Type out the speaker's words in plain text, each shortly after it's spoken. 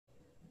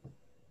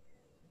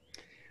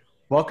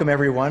Welcome,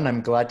 everyone. I'm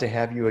glad to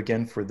have you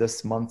again for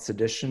this month's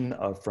edition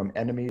of From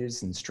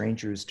Enemies and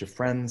Strangers to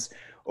Friends,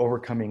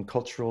 Overcoming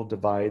Cultural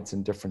Divides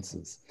and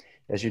Differences.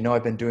 As you know,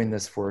 I've been doing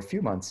this for a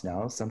few months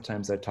now.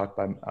 Sometimes I talk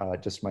by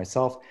just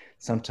myself.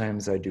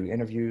 Sometimes I do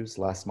interviews.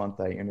 Last month,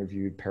 I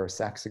interviewed Per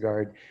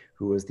Saxegard,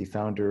 who is the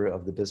founder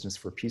of the Business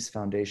for Peace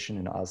Foundation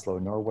in Oslo,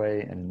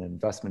 Norway, and an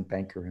investment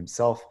banker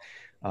himself,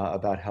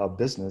 about how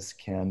business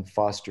can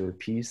foster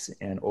peace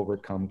and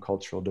overcome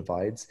cultural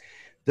divides.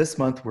 This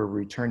month, we're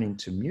returning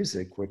to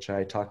music, which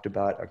I talked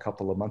about a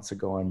couple of months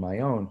ago on my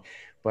own,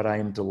 but I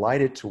am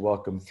delighted to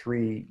welcome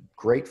three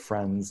great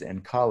friends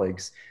and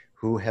colleagues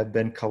who have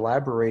been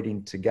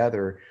collaborating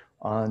together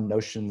on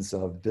notions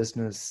of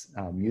business,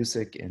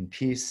 music, and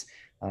peace,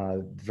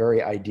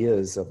 very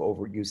ideas of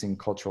using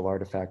cultural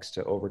artifacts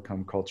to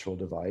overcome cultural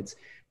divides.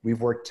 We've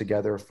worked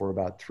together for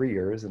about 3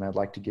 years, and I'd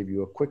like to give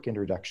you a quick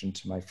introduction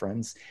to my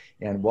friends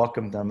and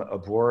welcome them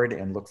aboard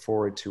and look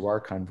forward to our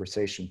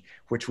conversation,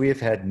 which we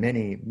have had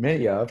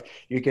many of.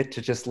 You get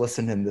to just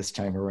listen in this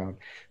time around.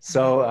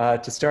 So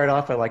to start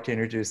off, I'd like to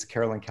introduce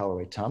Carolyn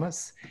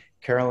Calloway-Thomas.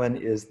 Carolyn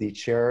is the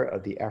chair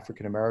of the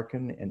African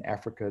American and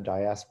Africa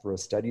Diaspora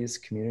Studies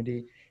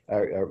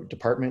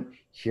Department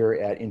here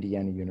at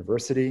Indiana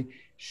University.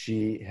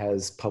 She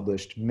has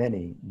published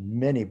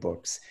many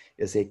books,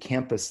 is a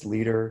campus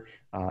leader,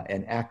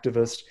 an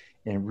activist,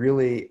 and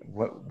really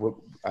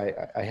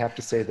I have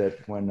to say that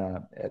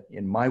when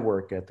in my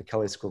work at the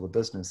Kelley School of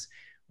Business,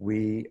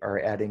 we are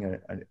adding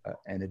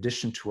an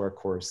addition to our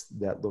course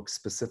that looks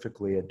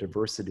specifically at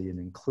diversity and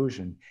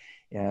inclusion.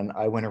 And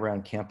I went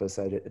around campus,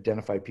 I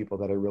identified people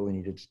that I really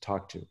needed to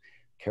talk to.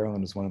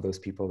 Carolyn was one of those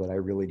people that I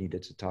really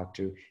needed to talk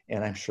to,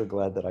 and I'm sure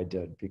glad that I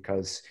did,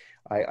 because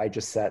I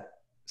just sat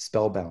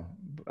spellbound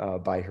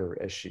by her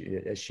as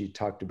she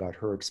talked about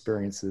her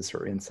experiences,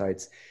 her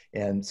insights,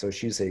 and so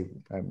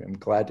I'm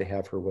glad to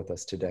have her with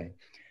us today.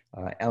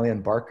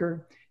 Alain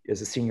Barker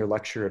is a senior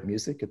lecturer of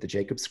music at the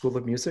Jacobs School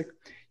of Music.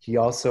 He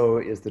also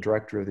is the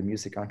director of the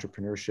Music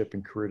Entrepreneurship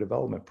and Career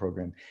Development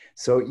Program.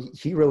 So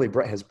he really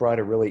has brought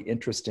a really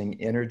interesting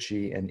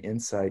energy and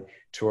insight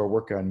to our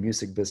work on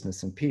music,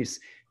 business, and peace,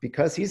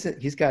 because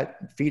he's got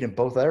feet in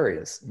both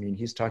areas. I mean,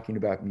 he's talking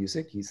about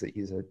music. He's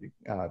a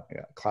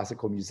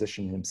classical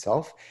musician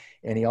himself,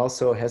 and he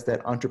also has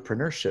that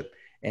entrepreneurship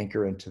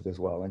anchor into this as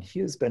well. And he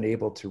has been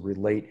able to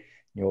relate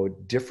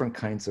different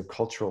kinds of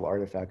cultural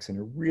artifacts in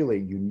a really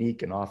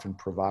unique and often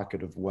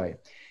provocative way.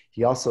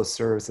 He also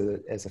serves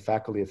as a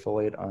faculty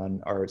affiliate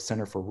on our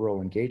Center for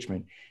Rural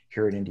Engagement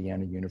here at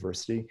Indiana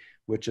University,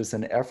 which is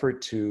an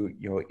effort to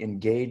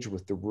engage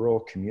with the rural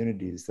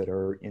communities that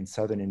are in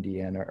Southern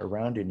Indiana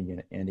around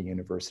Indiana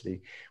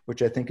University,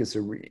 which I think is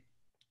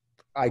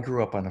I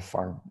grew up on a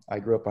farm. I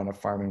grew up on a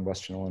farm in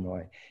Western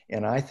Illinois.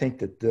 And I think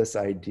that this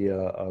idea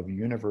of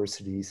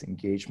universities'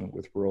 engagement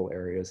with rural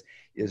areas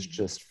is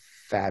just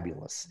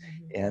fabulous.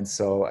 And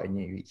so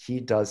he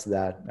does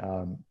that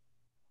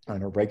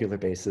on a regular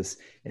basis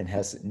and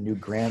has new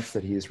grants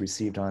that he has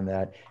received on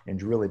that,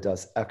 and really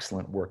does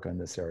excellent work on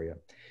this area.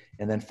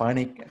 And then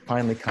finally,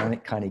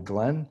 Connie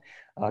Glen.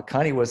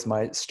 Connie was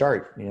my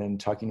start in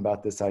talking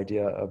about this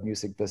idea of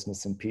music,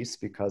 business, and peace,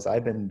 because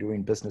I've been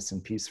doing business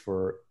and peace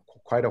for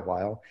quite a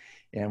while.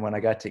 And when I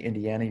got to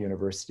Indiana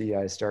University,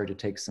 I started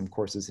to take some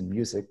courses in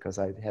music because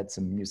I had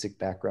some music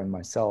background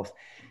myself,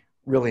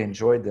 really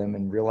enjoyed them,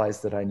 and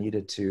realized that I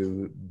needed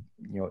to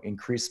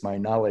increase my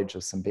knowledge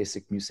of some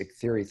basic music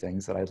theory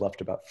things that I'd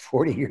left about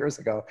 40 years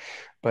ago.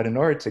 But in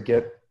order to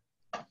get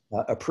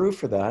approved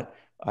for that,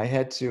 I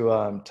had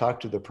to talk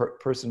to the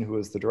person who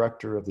is the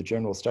director of the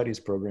General Studies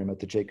program at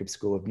the Jacobs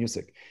School of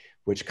Music,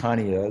 which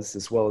Connie is,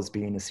 as well as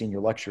being a senior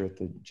lecturer at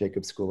the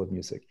Jacobs School of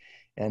Music.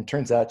 And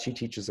turns out she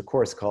teaches a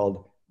course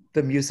called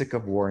The Music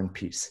of War and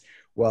Peace.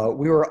 Well,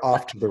 we were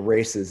off to the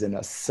races in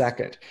a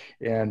second.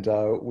 And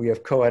we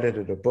have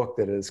co-edited a book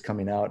that is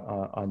coming out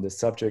on this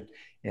subject.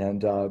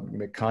 And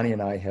Connie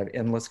and I have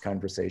endless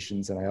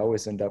conversations, and I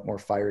always end up more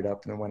fired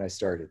up than when I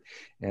started.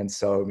 And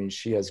so,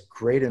 she has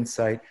great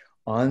insight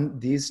on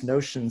these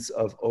notions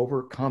of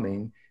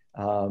overcoming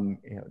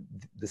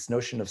this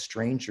notion of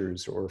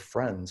strangers or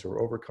friends,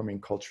 or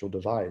overcoming cultural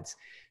divides.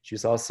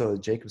 She's also a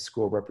Jacobs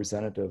School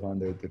representative on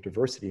the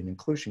Diversity and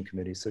Inclusion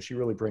Committee. So she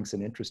really brings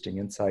an interesting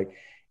insight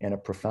and a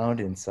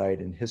profound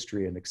insight in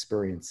history and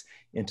experience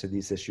into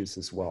these issues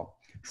as well.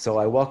 So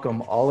I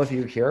welcome all of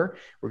you here.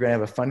 We're going to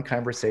have a fun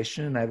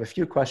conversation, and I have a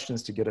few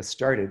questions to get us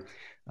started.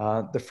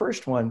 The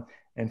first one,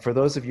 and for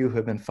those of you who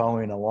have been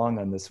following along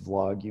on this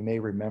vlog, you may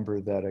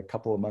remember that a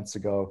couple of months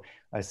ago,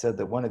 I said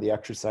that one of the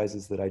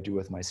exercises that I do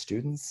with my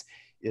students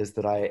is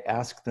that I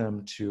ask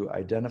them to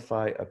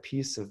identify a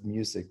piece of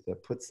music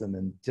that puts them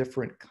in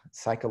different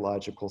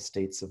psychological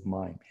states of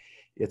mind.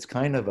 It's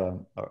kind of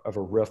a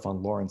riff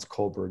on Lawrence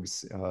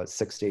Kohlberg's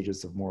 6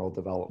 stages of moral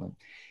development.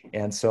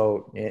 And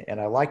so, and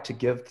I like to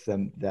give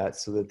them that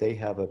so that they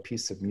have a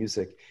piece of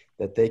music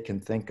that they can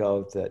think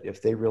of, that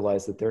if they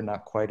realize that they're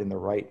not quite in the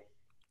right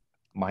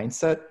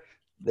mindset,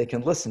 they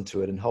can listen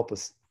to it and help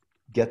us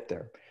get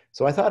there.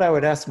 So I thought I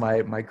would ask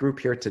my group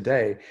here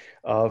today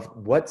of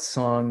what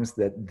songs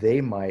that they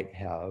might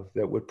have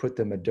that would put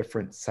them in a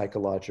different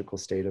psychological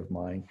state of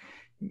mind.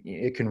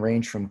 It can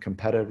range from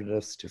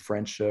competitiveness to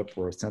friendship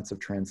or a sense of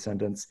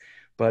transcendence.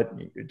 But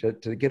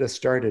to get us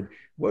started,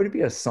 what would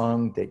be a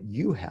song that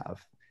you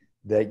have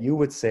that you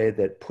would say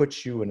that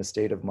puts you in a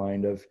state of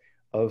mind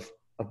of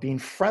being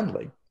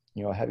friendly,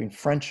 having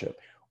friendship,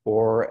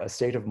 or a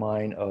state of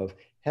mind of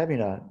having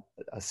a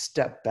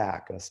step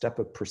back, a step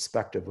of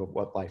perspective of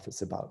what life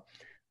is about?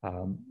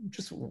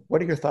 Just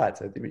what are your thoughts?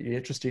 It'd be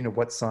interesting of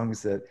what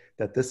songs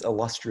that this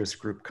illustrious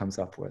group comes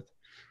up with.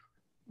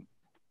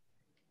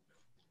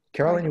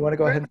 Carolyn, you want to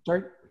go ahead and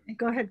start?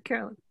 Go ahead,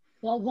 Carolyn.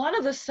 Well, one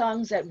of the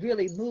songs that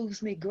really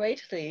moves me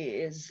greatly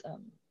is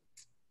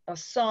a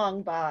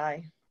song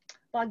by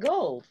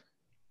Gold.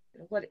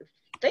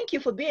 Thank You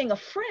for Being a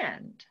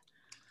Friend.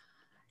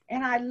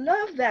 And I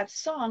love that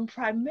song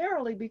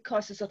primarily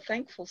because it's a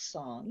thankful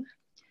song.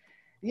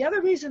 The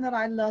other reason that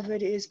I love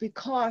it is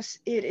because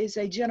it is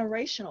a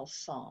generational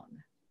song.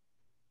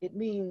 It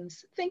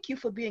means thank you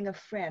for being a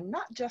friend,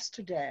 not just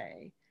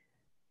today,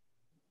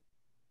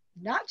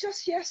 not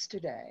just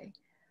yesterday,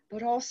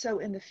 but also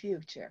in the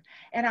future.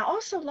 And I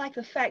also like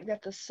the fact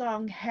that the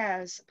song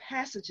has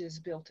passages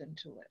built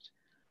into it.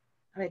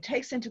 And it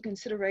takes into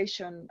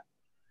consideration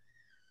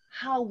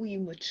how we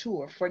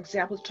mature. For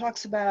example, it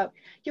talks about,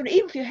 even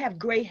if you have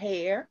gray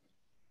hair,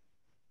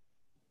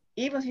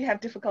 even if you have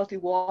difficulty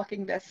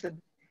walking, that's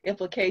an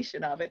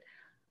implication of it,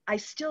 I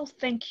still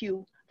thank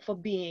you for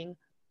being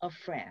a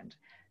friend.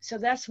 So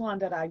that's one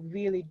that I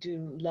really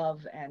do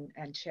love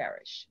and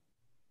cherish.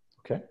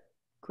 Okay,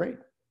 great.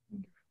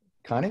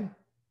 Connie?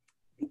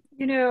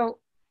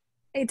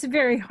 It's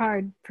very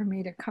hard for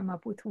me to come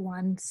up with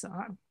one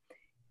song.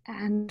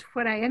 And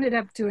what I ended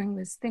up doing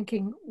was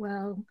thinking,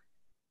 well,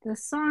 the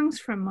songs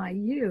from my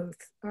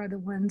youth are the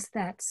ones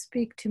that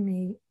speak to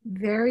me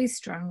very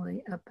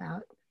strongly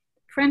about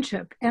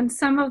friendship. And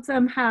some of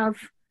them have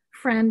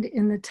friend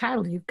in the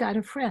title. You've got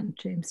a friend,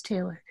 James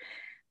Taylor.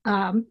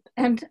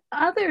 And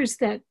others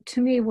that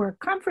to me were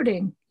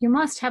comforting. You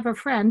must have a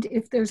friend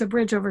if there's a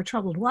bridge over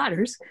troubled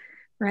waters,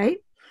 right?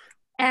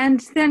 And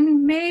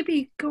then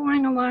maybe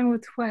going along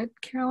with what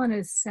Carolyn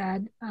has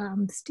said,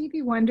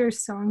 Stevie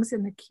Wonder's Songs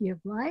in the Key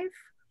of Life,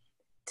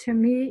 to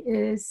me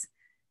is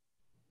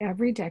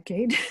every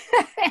decade,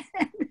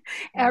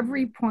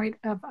 every point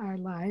of our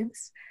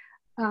lives.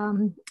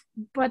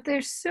 But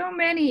there's so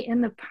many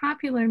in the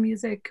popular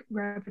music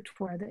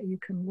repertoire that you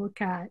can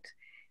look at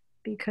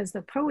because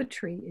the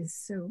poetry is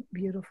so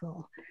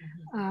beautiful.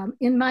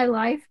 In My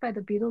Life by the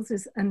Beatles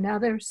is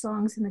another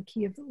Songs in the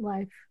Key of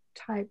Life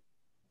type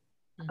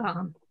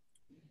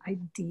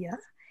idea.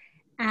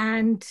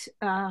 And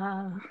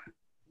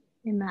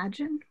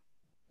Imagine,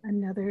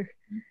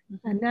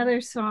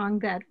 another song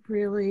that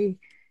really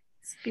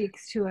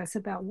speaks to us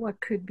about what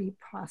could be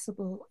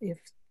possible if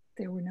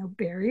there were no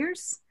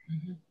barriers.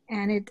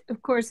 And it,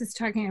 of course, is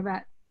talking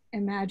about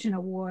imagine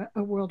a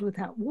world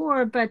without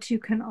war, but you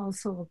can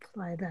also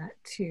apply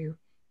that to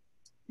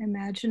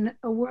imagine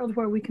a world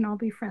where we can all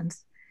be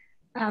friends.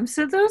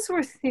 So those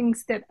were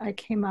things that I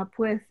came up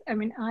with. I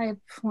mean, I have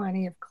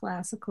plenty of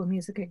classical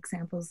music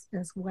examples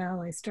as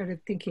well. I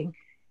started thinking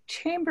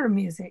chamber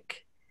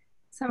music,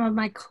 some of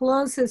my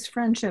closest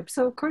friendships.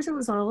 So of course it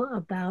was all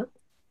about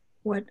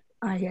what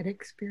I had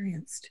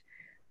experienced.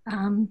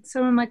 Some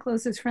of my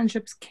closest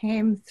friendships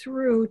came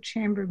through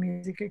chamber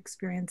music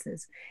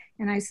experiences.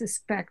 And I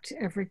suspect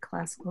every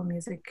classical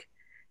music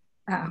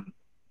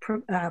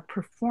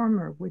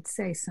performer would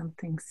say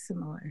something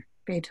similar.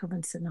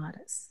 Beethoven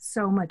sonatas,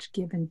 so much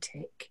give and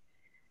take.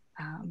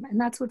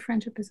 And that's what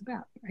friendship is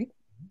about, right?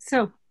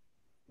 So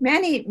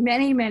many,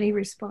 many, many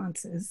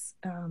responses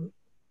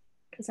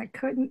because I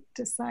couldn't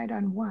decide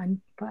on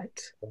one,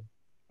 but.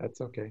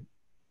 That's okay.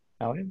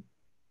 Alain?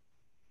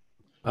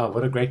 Oh,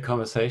 what a great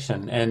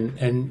conversation.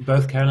 And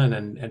both Carolyn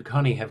and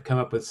Connie have come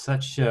up with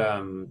such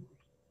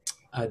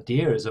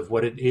ideas of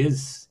what it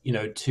is,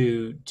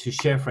 to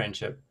share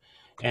friendship.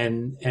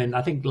 And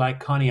I think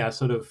like Connie, I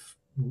sort of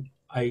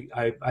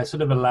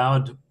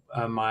allowed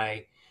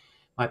my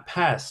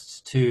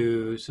past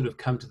to sort of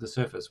come to the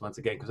surface once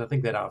again, because I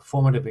think that our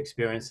formative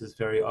experiences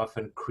very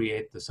often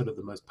create the sort of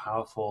the most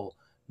powerful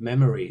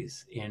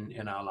memories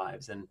in our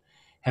lives. And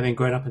having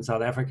grown up in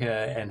South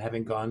Africa and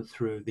having gone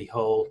through the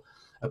whole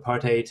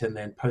apartheid and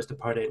then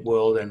post-apartheid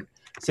world and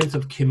sense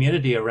of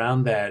community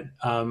around that,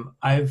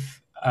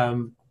 I've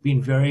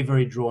been very,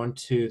 very drawn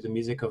to the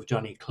music of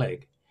Johnny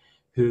Clegg,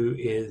 who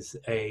is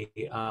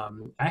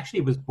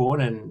actually was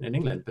born in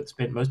England, but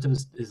spent most of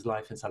his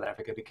life in South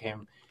Africa,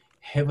 became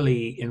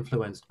heavily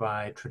influenced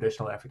by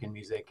traditional African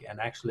music and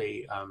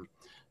actually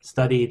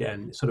studied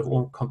and sort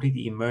of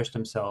completely immersed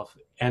himself,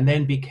 and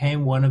then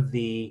became one of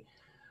the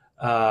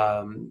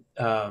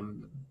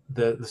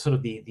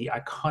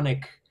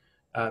iconic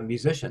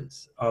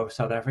musicians of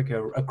South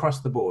Africa across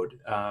the board,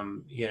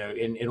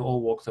 in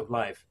all walks of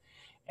life,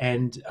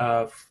 and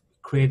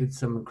created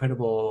some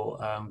incredible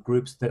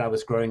groups that I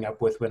was growing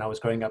up with. When I was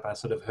growing up, I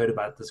sort of heard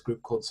about this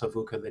group called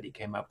Savuka that he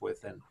came up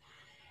with,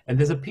 And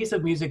there's a piece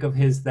of music of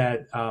his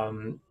that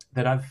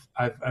that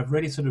I've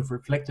really sort of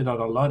reflected on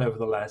a lot over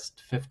the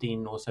last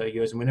 15 or so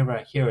years. And whenever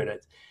I hear it,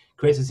 it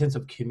creates a sense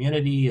of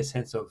community, a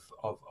sense of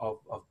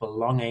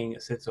belonging,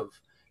 a sense of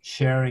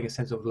sharing, a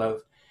sense of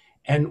love.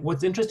 And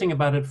what's interesting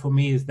about it for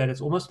me is that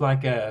it's almost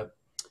like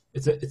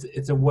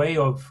it's a way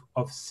of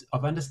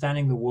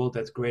understanding the world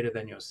that's greater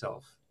than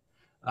yourself.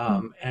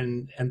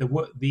 And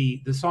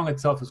the song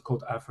itself is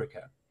called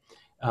Africa.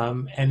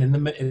 And in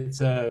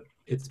the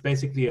it's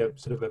basically a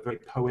sort of a very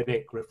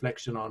poetic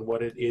reflection on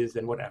what it is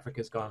and what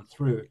Africa's gone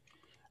through.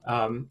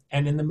 And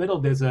in the middle,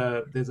 there's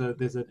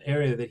an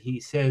area that he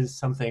says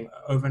something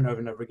over and over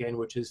and over again,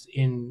 which is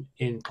in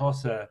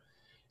Xhosa,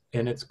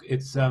 and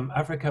it's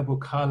Africa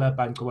Bukhala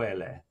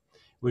Bangwele,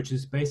 which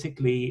is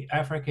basically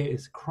Africa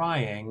is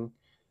crying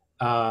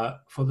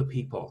for the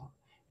people.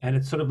 And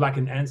it's sort of like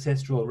an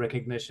ancestral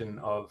recognition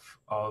of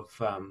our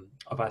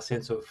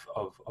sense of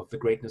the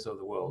greatness of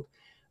the world.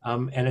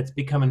 And it's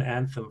become an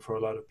anthem for a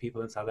lot of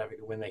people in South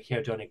Africa. When they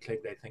hear Johnny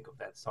Clegg, they think of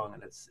that song,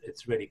 and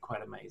it's really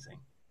quite amazing.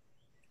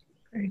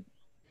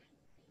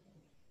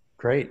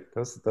 Great.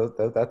 Those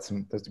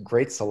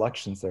great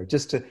selections there.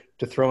 Just to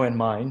throw in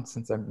mine,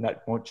 since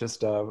won't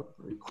just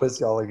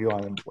quiz all of you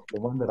on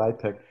the one that I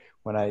picked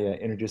when I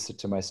introduced it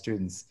to my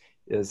students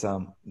is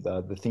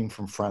the theme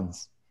from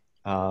Friends.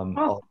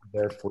 I'll be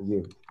there for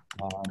you.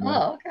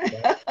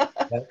 Okay.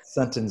 That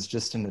sentence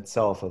just in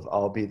itself of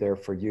 "I'll be there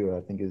for you," I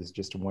think is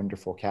just a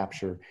wonderful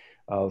capture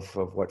of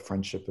what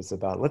friendship is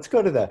about. Let's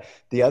go to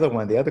the other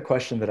one. The other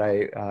question that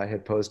I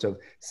had posed of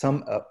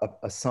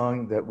a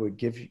song that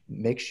would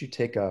makes you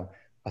take a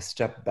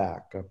step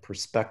back, a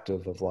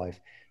perspective of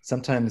life.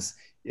 Sometimes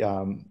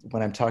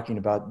when I'm talking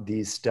about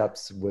these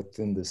steps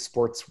within the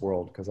sports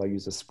world, because I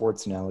use a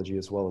sports analogy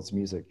as well as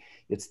music,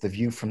 it's the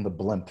view from the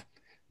blimp.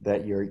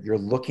 That you're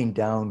looking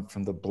down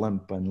from the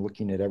blimp and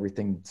looking at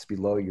everything that's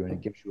below you, and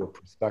it gives you a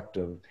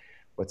perspective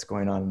what's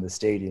going on in the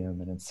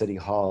stadium and in City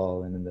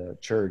Hall and in the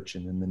church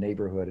and in the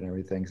neighborhood and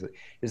everything. So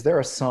is there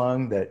a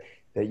song that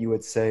you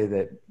would say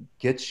that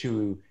gets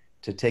you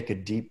to take a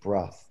deep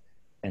breath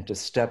and to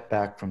step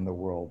back from the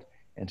world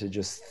and to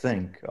just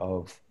think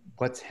of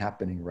what's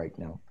happening right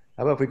now?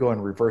 How about we go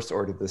in reverse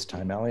order this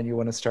time? Alain, you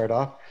want to start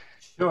off?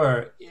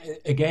 Sure.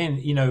 Again,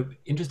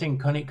 interesting.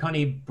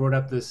 Connie brought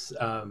up this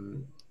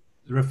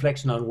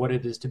reflection on what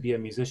it is to be a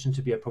musician,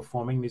 to be a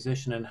performing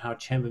musician, and how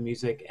chamber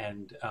music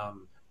and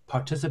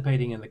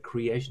participating in the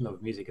creation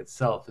of music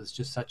itself is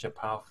just such a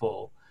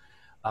powerful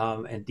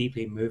and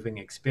deeply moving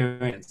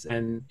experience.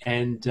 And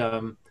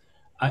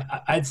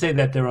I'd say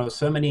that there are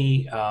so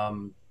many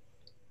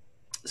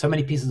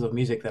pieces of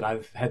music that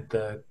I've had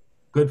the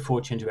good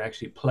fortune to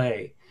actually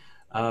play,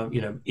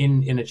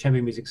 in a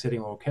chamber music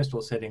setting or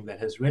orchestral setting that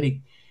has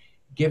really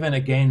given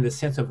again the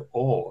sense of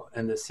awe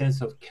and the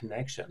sense of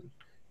connection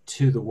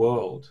to the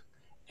world,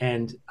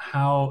 and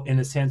how, in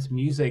a sense,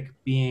 music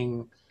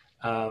being,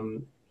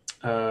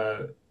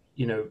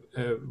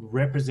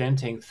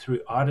 representing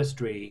through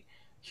artistry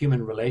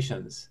human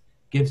relations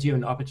gives you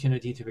an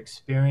opportunity to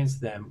experience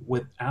them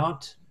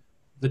without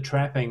the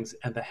trappings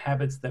and the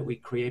habits that we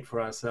create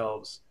for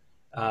ourselves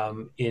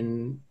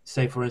in,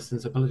 say, for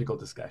instance, a political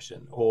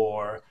discussion,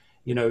 or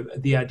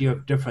the idea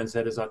of difference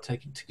that is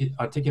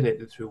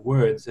articulated through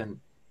words. And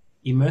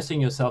immersing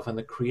yourself in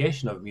the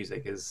creation of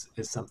music is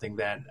something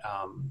that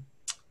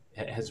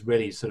has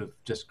really sort of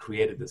just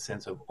created this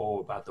sense of awe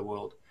about the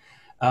world.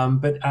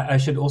 But I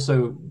should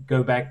also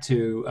go back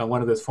to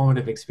one of those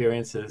formative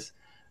experiences.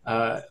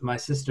 My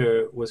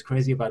sister was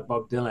crazy about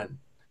Bob Dylan.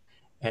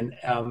 And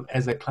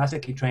as a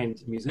classically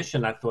trained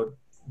musician, I thought,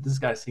 this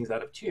guy sings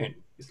out of tune.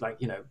 It's like,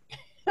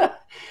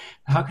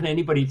 how can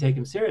anybody take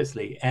him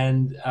seriously?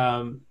 And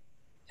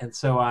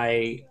so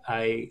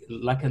I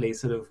luckily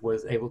sort of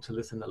was able to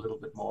listen a little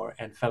bit more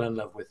and fell in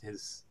love with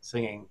his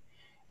singing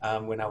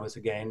when I was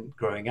again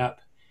growing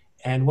up.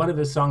 And one of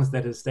his songs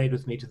that has stayed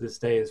with me to this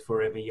day is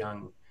Forever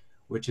Young,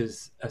 which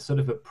is a sort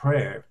of a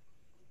prayer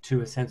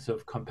to a sense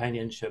of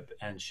companionship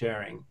and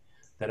sharing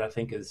that I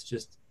think is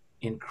just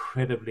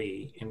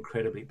incredibly,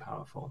 incredibly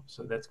powerful.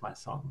 So that's my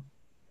song.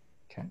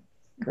 Okay,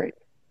 great.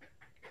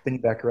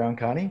 Spinning back around,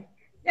 Connie?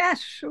 Yeah,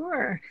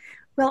 sure.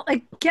 Well,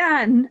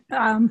 again,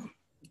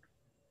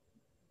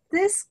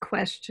 this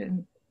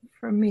question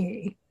for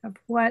me of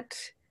what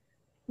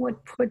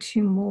puts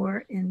you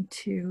more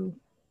into,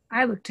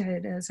 I looked at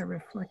it as a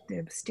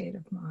reflective state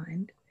of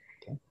mind.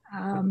 Okay.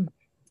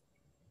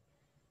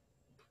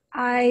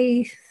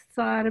 I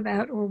thought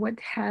about, or what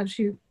has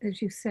you,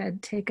 as you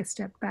said, take a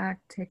step back,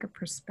 take a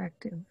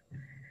perspective,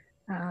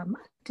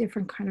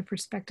 different kind of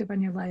perspective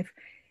on your life.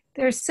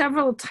 There are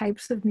several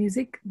types of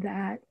music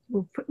that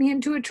will put me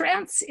into a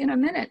trance in a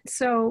minute.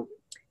 So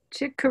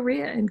Chick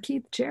Corea and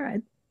Keith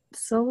Jarrett,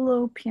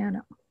 solo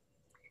piano,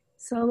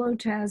 solo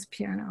jazz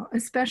piano,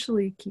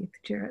 especially Keith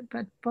Jarrett,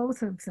 but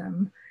both of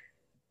them,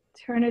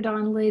 turn it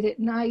on late at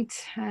night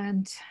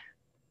and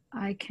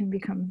I can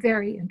become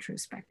very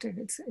introspective.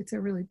 It's a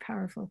really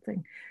powerful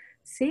thing.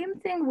 Same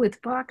thing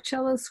with Bach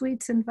cello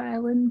suites and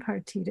violin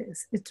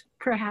partitas.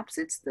 Perhaps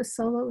it's the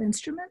solo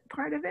instrument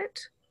part of it,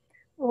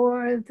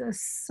 or the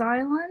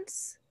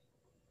silence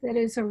that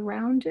is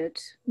around it,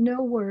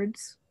 no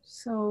words.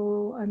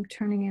 So I'm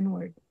turning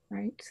inward,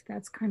 right?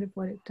 That's kind of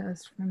what it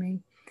does for me.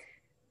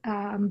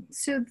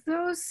 So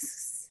those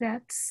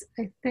sets,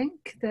 I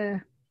think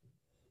the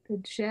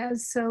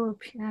jazz solo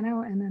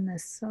piano and then the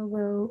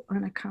solo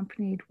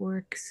unaccompanied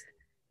works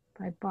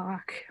by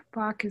Bach.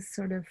 Bach is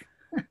sort of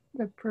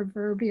the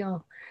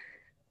proverbial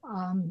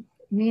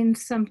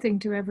means something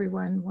to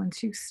everyone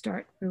once you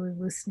start really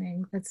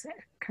listening. That's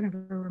kind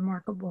of a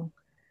remarkable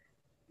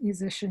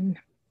musician.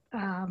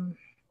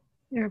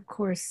 There are, of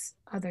course,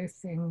 other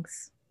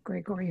things.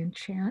 Gregorian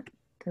chant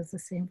does the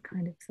same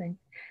kind of thing.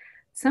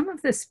 Some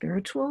of the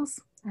spirituals,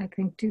 I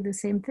think, do the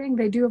same thing.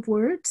 They do have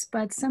words,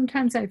 but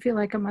sometimes I feel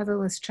like a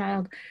motherless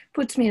child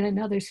puts me in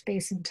another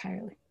space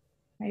entirely,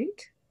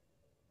 right?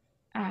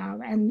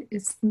 And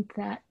isn't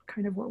that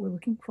kind of what we're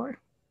looking for?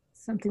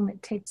 Something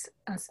that takes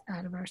us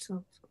out of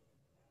ourselves.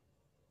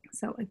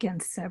 So again,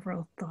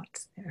 several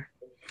thoughts there.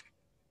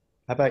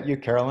 How about you,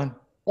 Carolyn?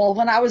 Well,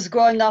 when I was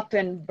growing up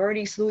in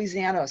Bernice,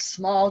 Louisiana, a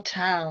small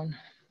town,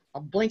 a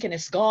blink and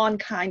it's gone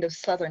kind of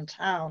southern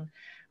town,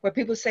 where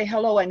people say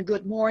hello and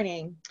good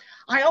morning,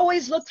 I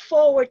always looked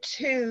forward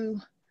to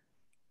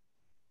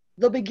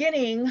the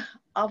beginning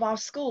of our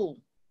school,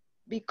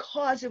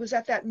 because it was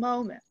at that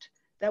moment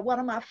that one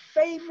of my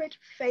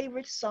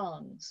favorite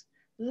songs,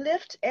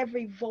 Lift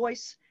Every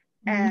Voice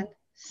and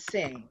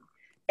Sing,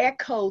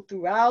 echoed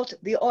throughout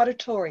the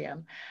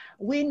auditorium.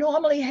 We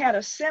normally had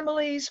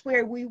assemblies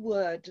where we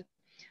would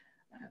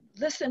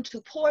listen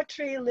to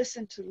poetry,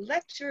 listen to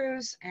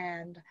lectures,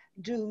 and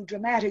do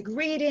dramatic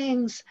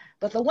readings.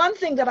 But the one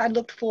thing that I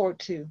looked forward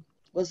to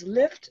was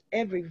Lift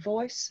Every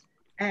Voice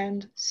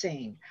and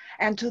Sing.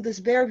 And to this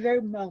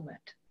very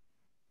moment,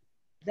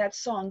 that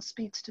song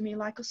speaks to me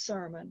like a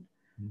sermon.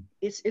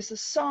 It's a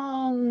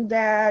song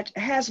that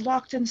has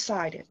locked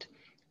inside it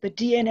the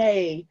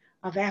DNA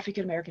of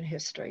African American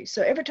history.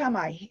 So every time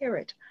I hear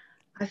it,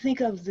 I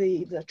think of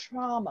the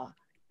trauma.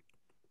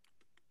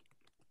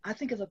 I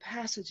think of the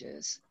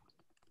passages,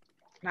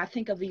 and I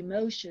think of the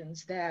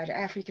emotions that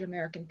African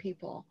American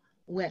people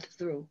went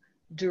through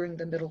during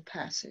the Middle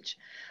Passage.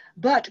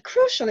 But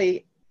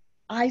crucially,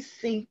 I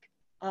think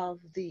of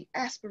the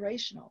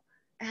aspirational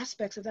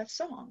aspects of that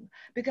song,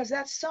 because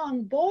that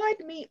song buoyed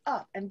me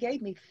up and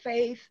gave me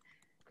faith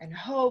and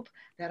hope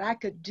that I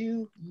could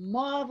do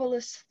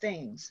marvelous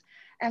things.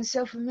 And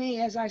so for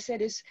me, as I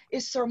said, it's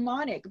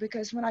sermonic,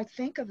 because when I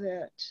think of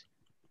it,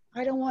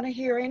 I don't want to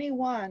hear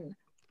anyone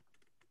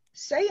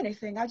say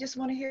anything. I just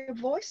want to hear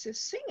voices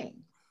singing.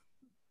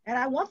 And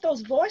I want those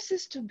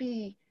voices to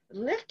be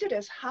lifted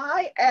as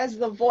high as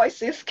the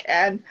voices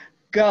can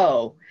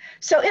go.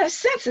 So in a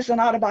sense, it's an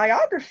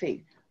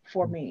autobiography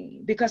for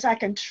me, because I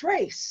can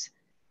trace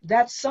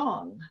that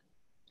song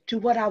to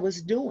what I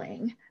was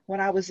doing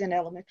when I was in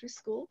elementary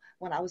school,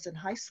 when I was in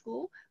high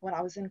school, when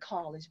I was in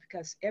college,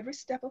 because every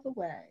step of the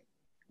way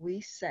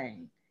we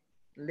sang,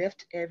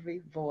 lift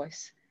every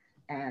voice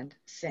and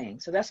sing.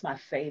 So that's my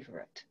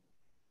favorite.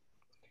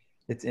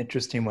 It's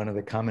interesting. One of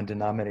the common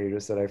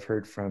denominators that I've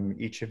heard from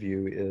each of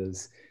you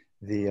is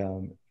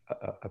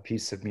a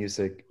piece of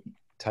music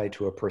tied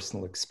to a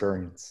personal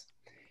experience.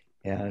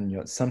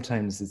 And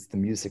sometimes it's the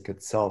music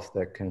itself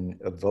that can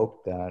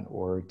evoke that,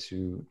 or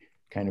to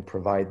kind of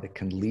provide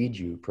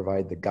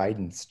the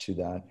guidance to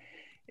that.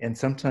 And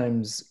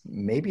sometimes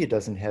maybe it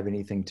doesn't have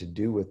anything to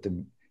do with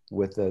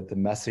the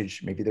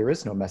message. Maybe there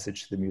is no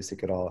message to the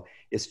music at all.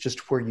 It's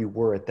just where you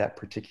were at that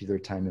particular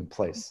time and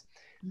place.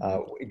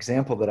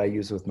 Example that I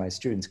use with my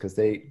students, because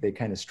they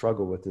kind of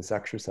struggle with this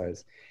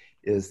exercise,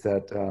 is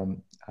that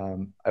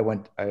I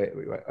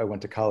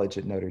went to college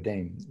at Notre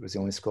Dame. It was the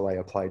only school I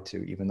applied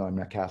to, even though I'm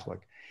not Catholic.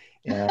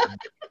 And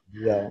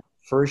the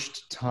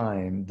first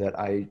time that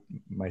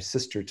my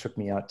sister took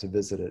me out to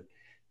visit it,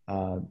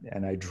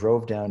 and I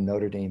drove down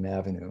Notre Dame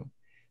Avenue,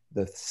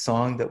 the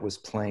song that was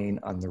playing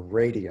on the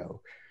radio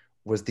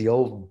was the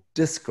old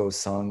disco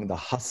song, The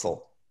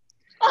Hustle.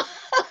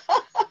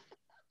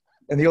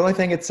 And the only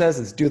thing it says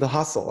is do the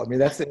hustle. I mean,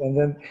 that's it. And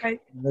then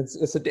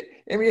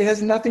it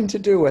has nothing to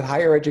do with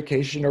higher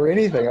education or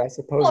anything, I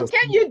suppose. Well,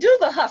 can you do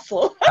the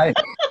hustle?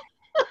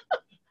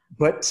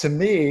 But to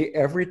me,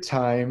 every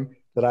time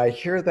that I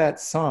hear that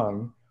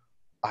song,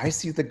 I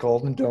see the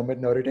Golden Dome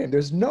at Notre Dame.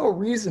 There's no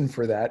reason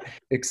for that,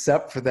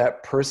 except for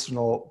that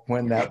personal,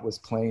 when that was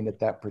playing at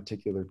that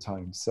particular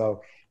time.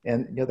 So,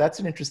 and that's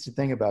an interesting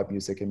thing about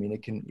music. I mean,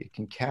 it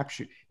can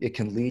capture, it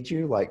can lead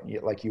you,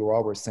 like you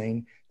all were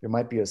saying. There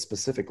might be a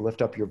specific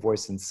lift up your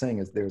voice and sing,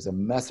 as there's a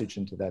message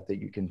into that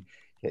you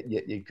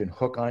can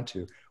hook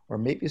onto, or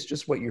maybe it's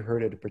just what you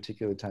heard at a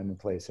particular time and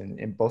place,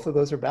 and both of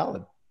those are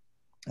valid.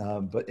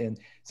 So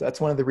that's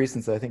one of the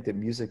reasons that I think that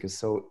music is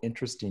so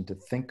interesting to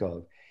think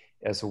of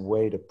as a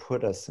way to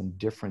put us in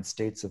different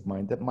states of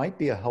mind that might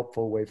be a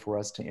helpful way for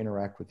us to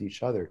interact with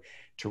each other,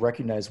 to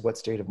recognize what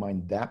state of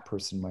mind that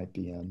person might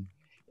be in,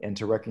 and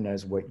to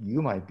recognize what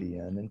you might be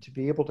in, and to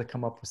be able to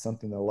come up with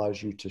something that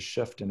allows you to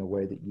shift in a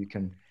way that you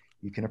can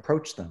you can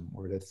approach them,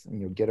 or to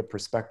get a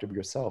perspective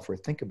yourself, or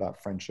think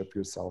about friendship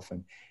yourself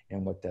and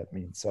what that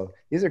means. So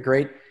these are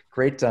great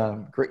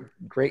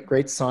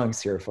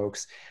songs here,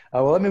 folks.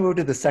 Well, let me move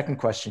to the second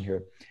question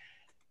here.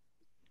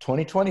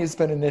 2020 has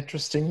been an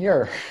interesting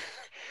year.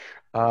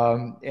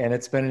 And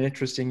it's been an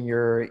interesting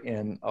year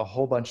in a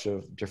whole bunch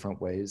of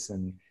different ways,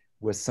 and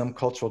with some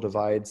cultural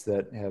divides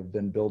that have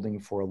been building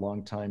for a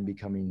long time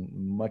becoming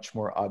much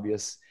more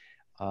obvious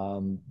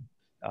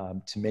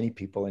to many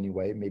people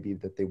anyway, maybe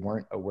that they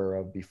weren't aware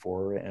of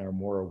before and are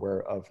more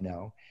aware of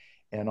now.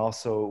 And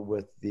also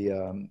with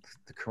the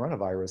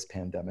coronavirus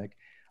pandemic,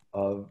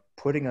 of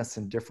putting us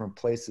in different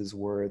places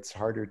where it's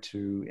harder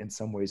to, in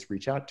some ways,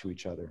 reach out to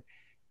each other.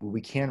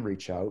 We can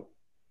reach out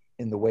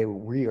in the way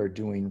we are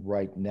doing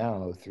right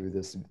now through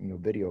this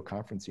video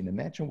conferencing.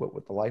 Imagine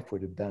what the life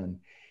would have been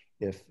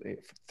if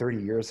 30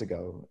 years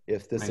ago,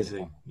 if this had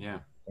happened. Yeah,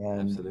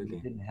 and absolutely.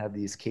 we didn't have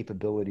these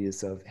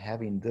capabilities of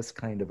having this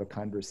kind of a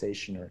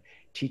conversation or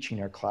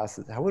teaching our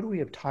classes. How would we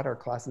have taught our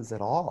classes at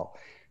all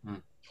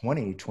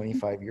 20,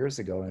 25 years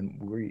ago?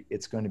 And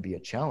it's going to be a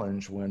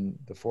challenge when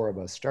the four of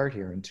us start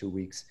here in 2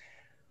 weeks,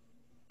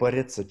 but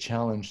it's a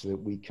challenge that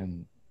we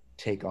can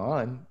take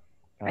on,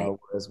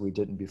 whereas we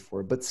didn't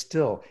before. But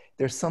still,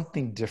 there's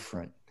something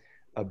different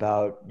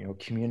about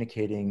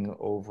communicating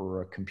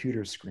over a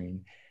computer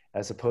screen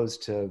as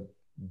opposed to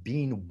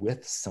being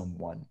with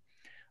someone.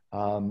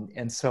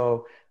 And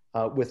so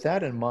with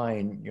that in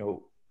mind,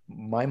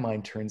 my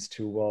mind turns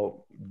to,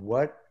 well,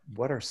 what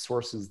are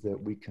sources that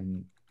we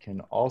can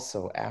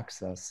also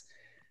access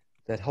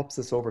that helps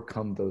us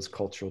overcome those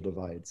cultural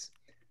divides?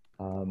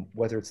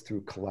 Whether it's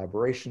through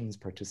collaborations,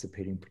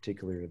 participating in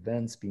particular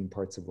events, being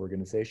parts of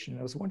organization.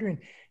 I was wondering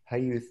how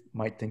you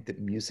might think that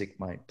music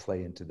might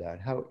play into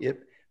that, how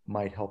it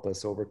might help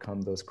us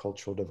overcome those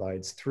cultural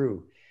divides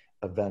through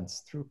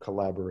events, through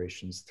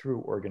collaborations,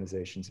 through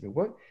organizations. I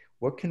mean,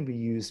 what can we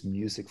use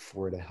music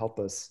for to help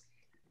us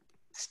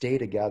stay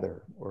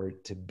together, or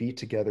to be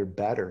together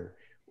better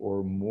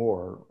or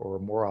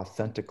more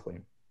authentically?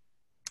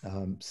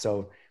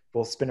 So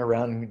we'll spin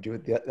around and do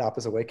it the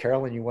opposite way.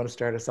 Carolyn, you want to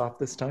start us off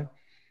this time?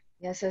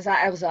 Yes, as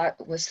I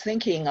was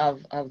thinking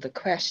of the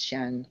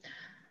question,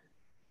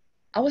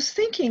 I was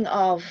thinking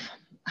of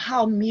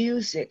how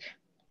music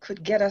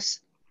could get us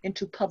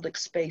into public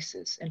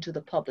spaces, into the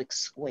public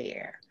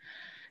square.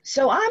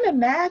 So I'm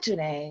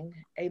imagining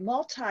a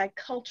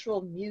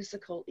multicultural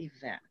musical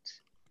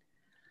event.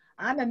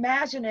 I'm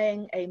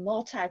imagining a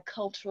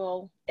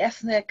multicultural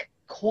ethnic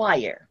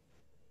choir,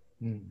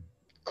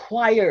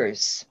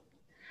 choirs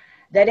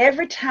that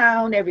every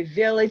town, every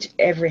village,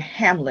 every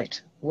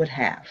hamlet would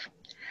have.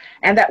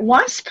 And that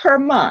once per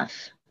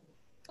month,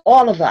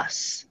 all of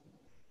us,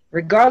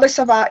 regardless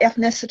of our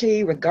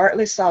ethnicity,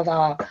 regardless of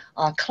our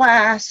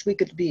class, we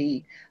could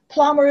be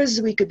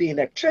plumbers, we could be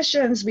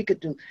electricians, we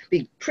could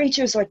be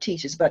preachers or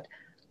teachers, but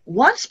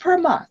once per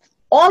month,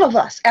 all of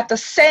us at the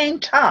same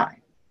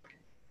time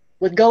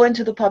would go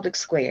into the public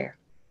square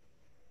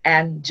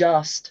and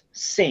just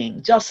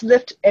sing, just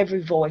lift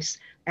every voice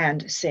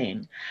and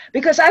sing.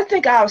 Because I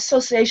think our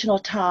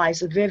associational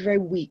ties are very, very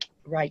weak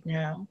right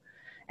now.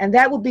 And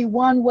that would be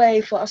one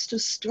way for us to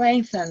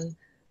strengthen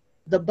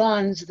the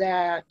bonds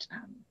that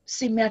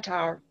cement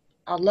our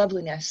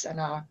loveliness and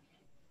our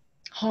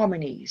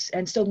harmonies.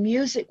 And so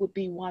music would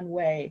be one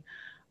way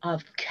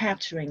of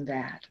capturing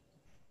that.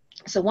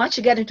 So once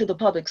you get into the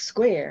public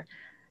square,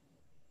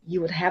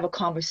 you would have a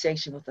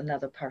conversation with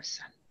another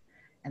person.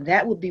 And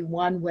that would be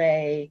one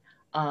way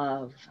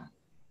of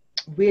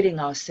ridding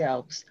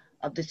ourselves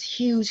of this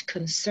huge,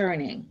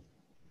 concerning,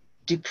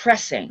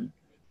 depressing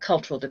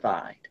cultural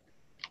divide.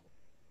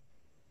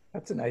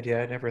 That's an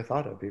idea I never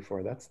thought of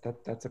before.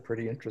 That's a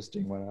pretty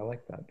interesting one. I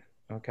like that.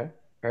 Okay.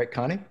 All right,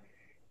 Connie?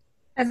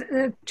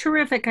 A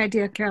terrific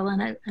idea, Carolyn.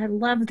 I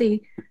love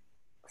the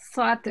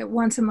thought that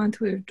once a month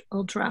we would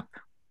all drop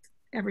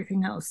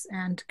everything else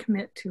and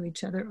commit to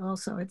each other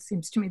also. It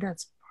seems to me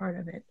that's part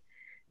of it,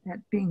 that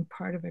being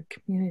part of a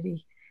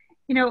community.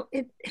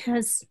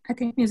 I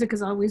think music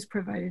has always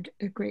provided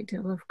a great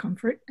deal of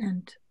comfort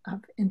and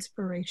of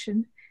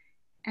inspiration.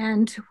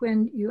 And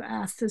when you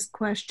asked this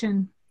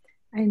question,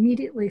 I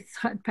immediately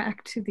thought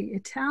back to the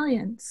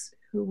Italians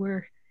who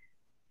were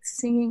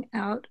singing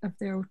out of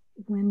their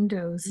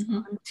windows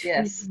onto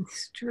the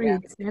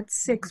streets at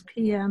 6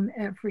 p.m.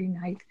 every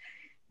night.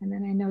 And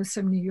then I know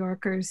some New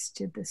Yorkers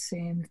did the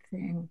same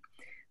thing.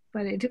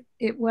 But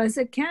it was,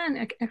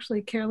 again,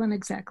 actually, Carolyn,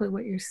 exactly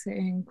what you're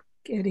saying,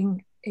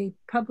 getting a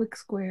public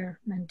square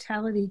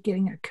mentality,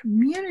 getting a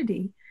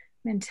community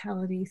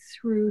mentality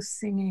through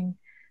singing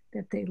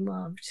that they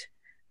loved.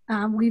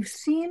 We've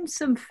seen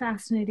some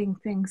fascinating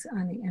things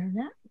on the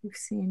internet. We've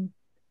seen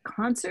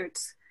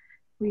concerts,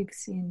 we've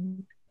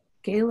seen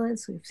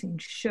galas, we've seen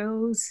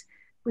shows,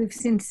 we've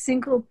seen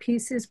single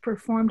pieces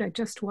performed. I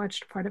just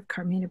watched part of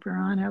Carmina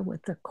Burana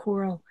with the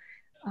Choral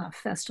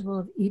Festival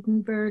of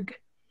Edinburgh.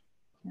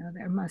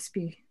 There must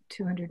be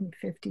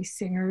 250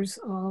 singers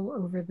all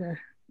over the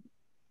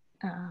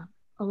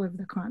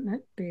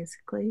continent,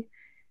 basically.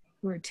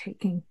 who are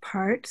taking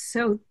part.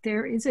 So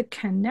there is a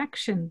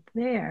connection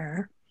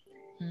there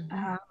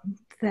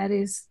that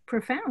is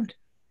profound.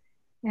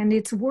 And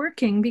it's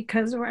working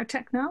because of our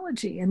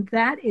technology. And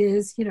that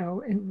is, you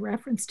know, in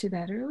reference to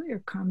that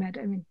earlier comment,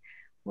 I mean,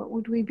 what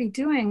would we be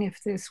doing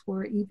if this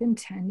were even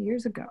 10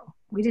 years ago?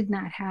 We did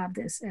not have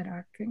this at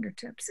our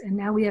fingertips. And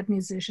now we have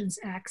musicians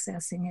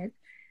accessing it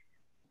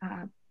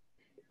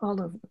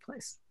all over the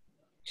place,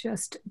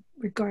 just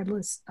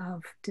regardless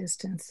of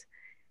distance.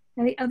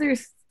 And the other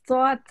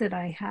thought that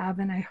I have,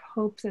 and I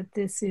hope that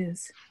this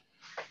is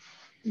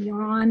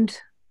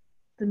beyond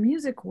the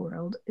music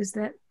world, is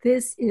that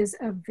this is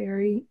a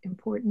very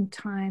important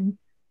time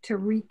to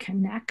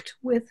reconnect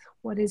with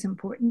what is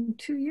important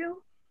to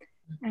you.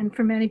 And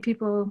for many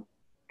people,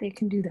 they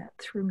can do that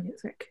through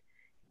music.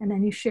 And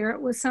then you share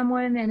it with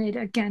someone, and it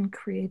again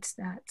creates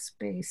that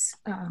space.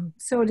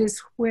 So it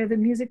is where the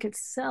music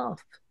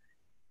itself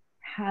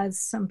has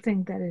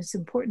something that is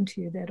important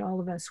to you that all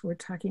of us were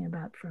talking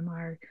about from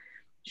our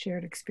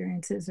shared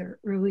experiences or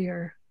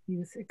earlier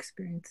youth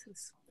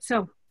experiences.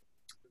 So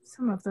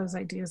some of those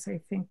ideas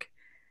I think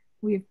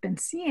we've been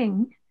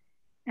seeing,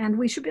 and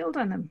we should build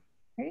on them,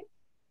 right?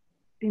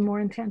 Be more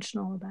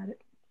intentional about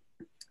it.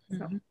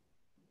 So.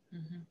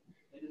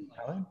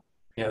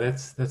 Yeah,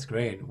 that's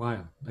great.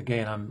 Wow.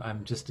 Again,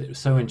 I'm just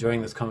so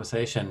enjoying this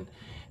conversation.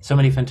 So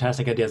many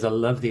fantastic ideas. I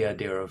love the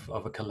idea of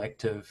a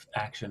collective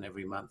action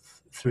every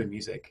month through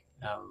music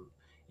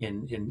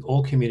in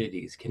all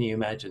communities. Can you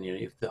imagine, you know,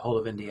 if the whole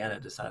of Indiana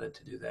decided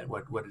to do that,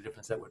 what a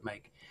difference that would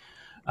make?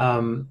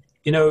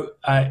 You know,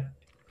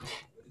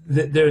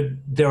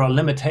 there are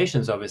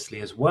limitations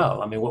obviously as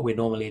well. I mean, what we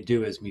normally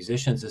do as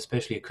musicians,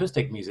 especially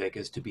acoustic music,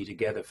 is to be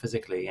together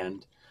physically,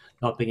 and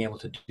not being able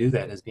to do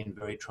that has been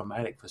very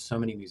traumatic for so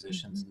many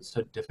musicians and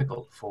so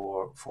difficult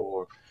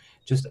for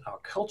just our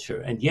culture.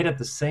 And yet at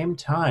the same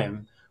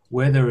time,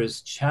 where there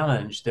is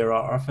challenge, there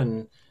are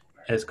often,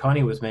 as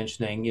Connie was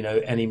mentioning, you know,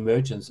 an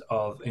emergence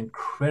of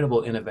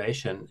incredible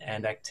innovation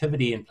and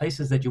activity in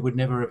places that you would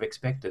never have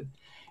expected.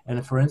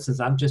 And for instance,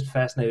 I'm just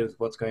fascinated with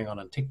what's going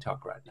on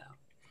TikTok right now.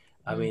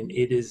 I mean,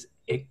 it is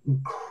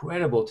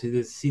incredible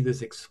to see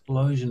this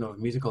explosion of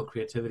musical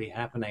creativity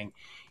happening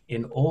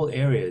in all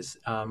areas,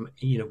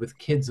 you know, with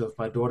kids of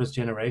my daughter's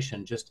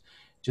generation, just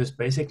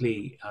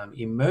basically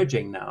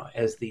emerging now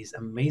as these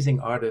amazing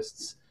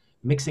artists,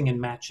 mixing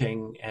and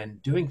matching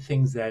and doing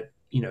things that,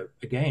 you know,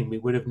 again, we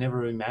would have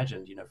never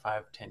imagined, you know,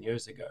 5-10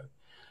 years ago.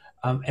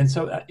 And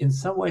so in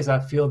some ways, I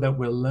feel that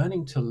we're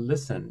learning to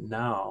listen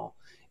now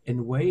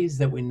in ways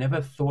that we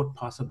never thought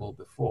possible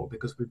before,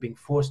 because we're being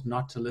forced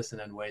not to listen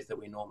in ways that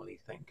we normally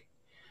think.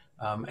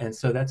 And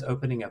so that's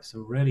opening up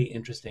some really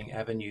interesting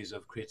avenues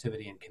of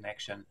creativity and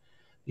connection.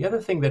 The other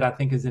thing that I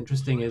think is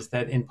interesting is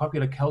that in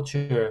popular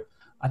culture,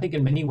 I think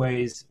in many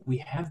ways we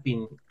have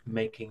been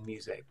making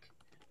music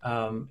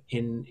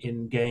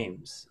in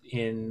games,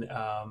 in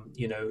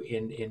you know,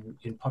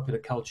 in popular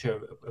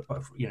culture.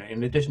 You know,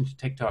 in addition to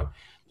TikTok,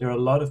 there are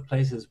a lot of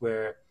places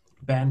where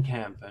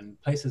Bandcamp and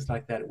places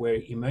like that,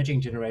 where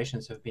emerging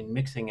generations have been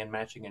mixing and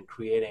matching and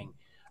creating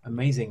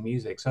amazing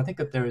music. So I think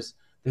that there's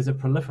a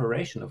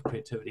proliferation of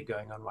creativity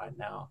going on right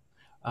now,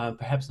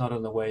 perhaps not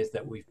in the ways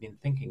that we've been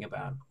thinking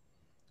about.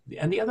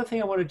 And the other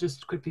thing I want to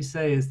just quickly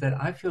say is that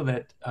I feel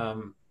that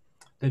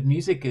that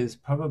music is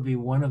probably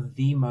one of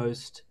the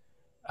most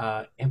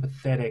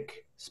empathetic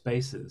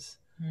spaces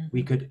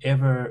we could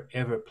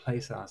ever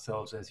place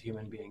ourselves as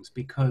human beings,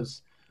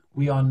 because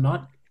we are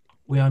not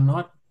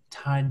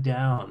tied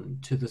down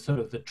to the sort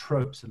of the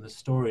tropes and the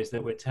stories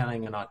that we're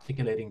telling and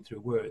articulating through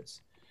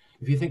words.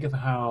 If you think of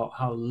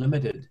how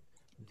limited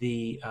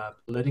the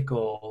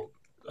political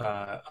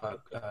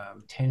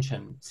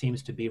tension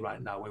seems to be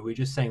right now, where we're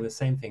just saying the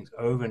same things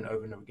over and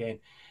over and over again,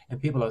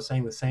 and people are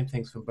saying the same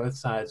things from both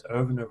sides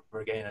over and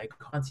over again, and they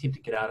can't seem to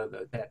get out of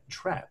that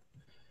trap.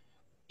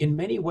 In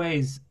many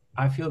ways,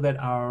 I feel that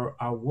our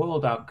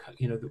world,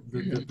 you know,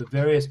 the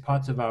various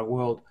parts of our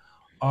world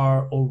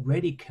are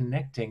already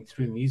connecting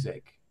through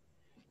music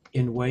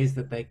in ways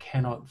that they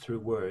cannot through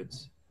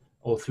words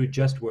or through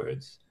just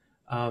words.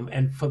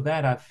 And for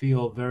that, I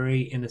feel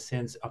very, in a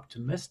sense,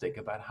 optimistic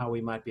about how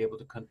we might be able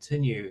to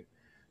continue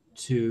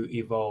to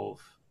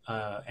evolve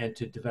and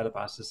to develop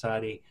our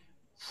society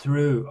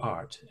through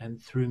art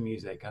and through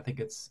music. I think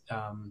it's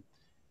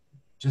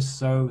just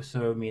so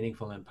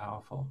meaningful and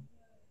powerful.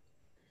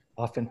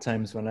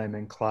 Oftentimes when I'm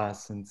in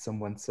class and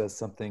someone says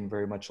something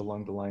very much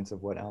along the lines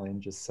of what Alain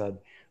just said,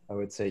 I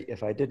would say,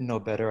 if I didn't know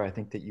better, I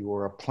think that you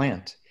were a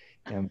plant.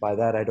 And by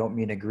that, I don't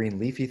mean a green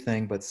leafy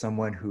thing, but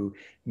someone who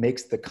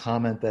makes the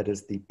comment that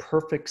is the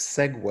perfect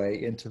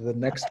segue into the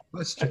next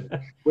question,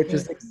 which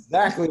is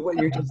exactly what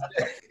you just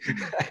did.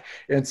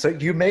 And so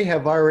you may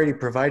have already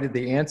provided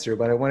the answer,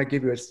 but I want to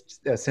give you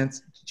a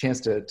chance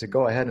to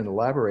go ahead and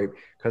elaborate,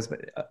 because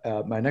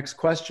my next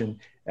question,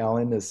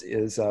 Alain,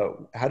 is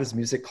how does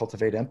music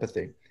cultivate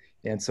empathy?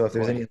 And so if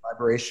there's any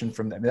elaboration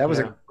from that, I mean, that was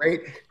a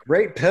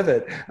great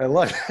pivot. I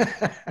love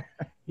it.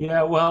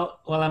 Yeah, well,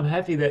 I'm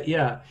happy that,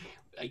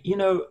 you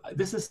know,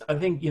 this is, I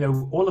think, you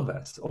know, all of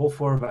us, all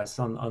four of us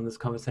on this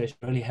conversation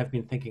really have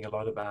been thinking a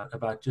lot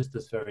about just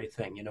this very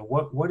thing. You know,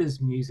 what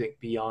is music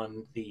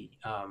beyond the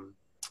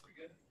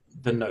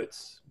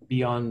notes,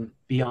 beyond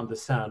the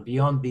sound,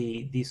 beyond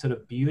the sort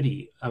of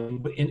beauty. I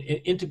mean,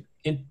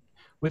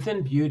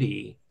 within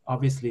beauty,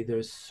 obviously,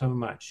 there's so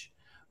much,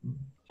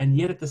 and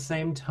yet at the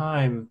same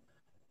time,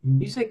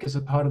 music is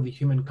a part of the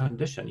human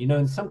condition. You know,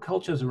 in some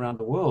cultures around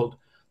the world,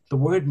 the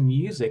word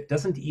music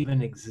doesn't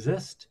even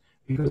exist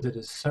because it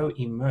is so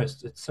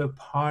immersed. It's so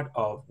part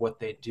of what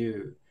they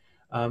do.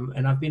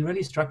 And I've been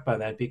really struck by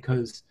that,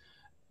 because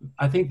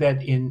I think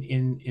that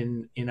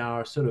in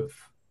our sort of,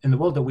 in the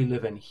world that we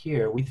live in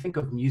here, we think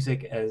of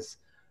music as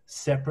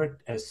separate,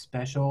 as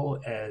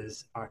special,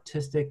 as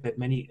artistic,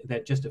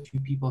 that just a few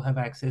people have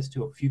access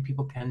to, a few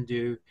people can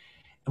do.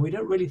 And we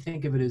don't really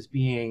think of it as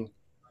being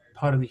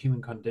part of the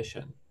human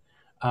condition.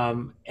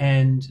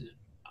 And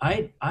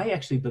I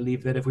actually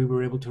believe that if we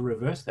were able to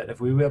reverse that,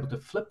 if we were able to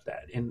flip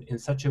that in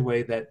such a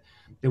way that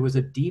there was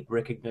a deep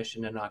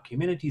recognition in our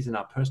communities, in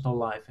our personal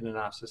life, and in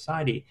our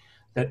society,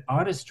 that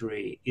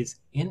artistry is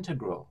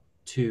integral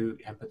to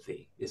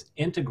empathy, is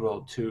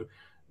integral to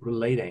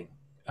relating,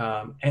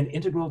 and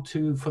integral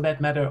to, for that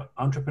matter,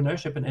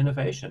 entrepreneurship and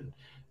innovation.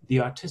 The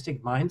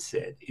artistic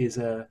mindset is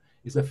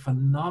a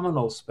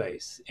phenomenal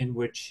space in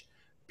which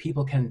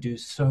people can do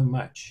so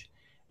much.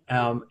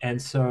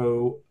 And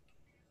so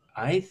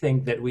I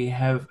think that we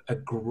have a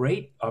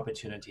great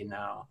opportunity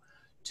now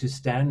to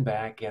stand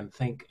back and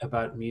think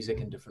about music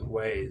in different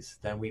ways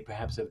than we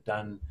perhaps have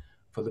done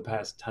for the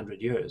past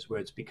 100 years, where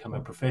it's become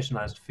a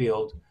professionalized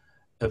field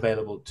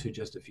available to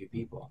just a few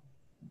people.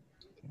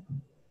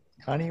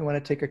 Connie, you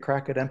want to take a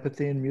crack at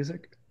empathy in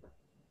music?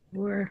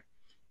 Sure.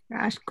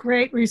 Gosh,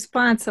 great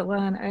response,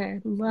 Alain.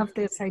 I love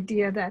this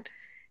idea that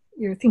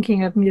you're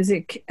thinking of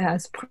music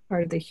as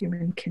part of the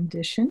human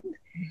condition.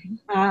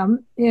 Mm-hmm.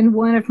 In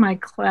one of my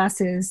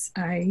classes,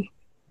 I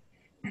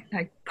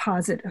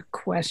posit a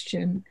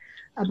question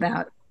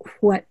about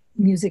what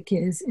music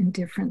is in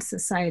different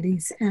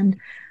societies. And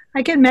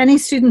I get many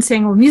students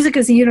saying, well, music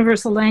is a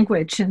universal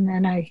language. And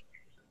then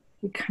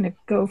we kind of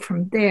go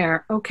from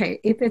there. Okay,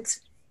 if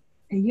it's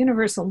a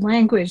universal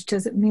language,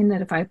 does it mean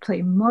that if I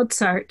play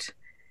Mozart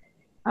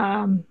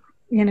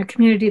in a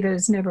community that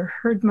has never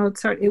heard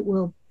Mozart, it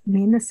will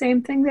mean the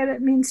same thing that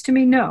it means to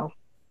me? No,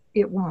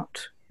 it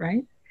won't,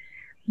 right?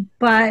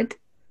 But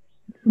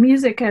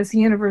music as a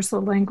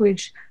universal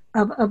language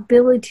of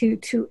ability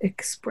to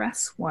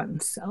express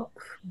oneself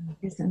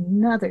is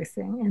another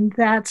thing. And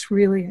that's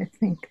really, I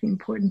think, the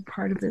important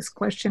part of this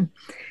question.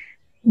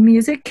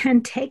 Music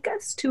can take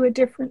us to a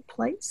different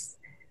place.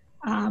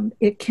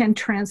 It can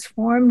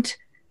transform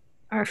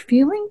our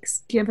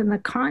feelings given the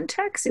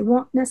context. It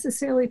won't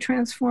necessarily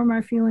transform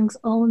our feelings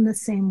all in the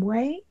same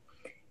way.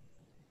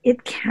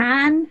 It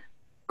can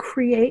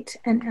create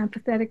an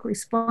empathetic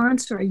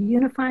response or a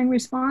unifying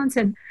response.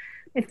 And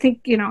I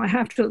think, you know, I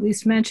have to at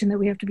least mention that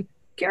we have to be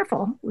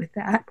careful with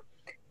that,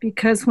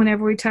 because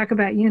whenever we talk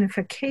about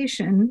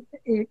unification,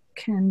 it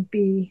can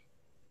be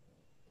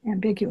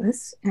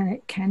ambiguous, and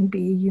it can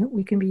be,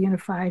 we can be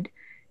unified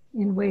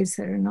in ways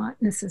that are not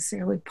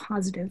necessarily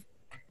positive.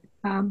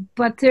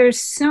 But there's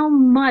so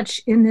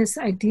much in this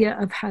idea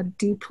of how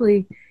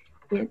deeply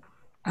it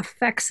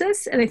affects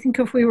us. And I think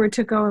if we were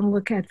to go and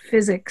look at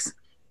physics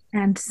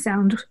and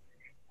sound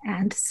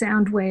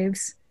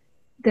waves,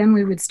 then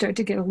we would start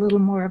to get a little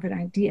more of an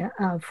idea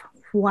of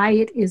why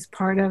it is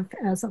part of,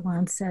 as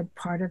Alain said,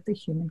 part of the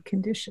human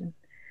condition.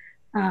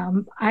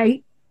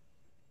 I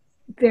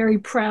very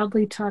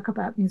proudly talk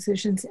about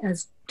musicians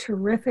as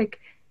terrific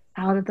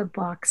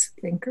out-of-the-box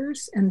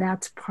thinkers, and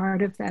that's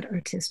part of that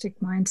artistic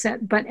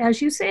mindset. But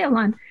as you say,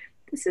 Alain,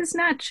 this is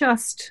not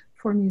just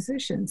for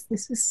musicians.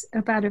 This is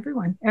about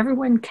everyone.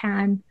 Everyone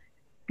can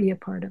be a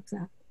part of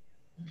that.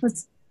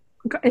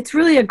 It's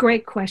really a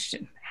great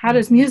question. How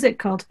does music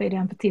cultivate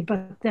empathy?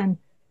 But then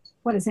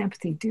what does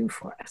empathy do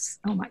for us?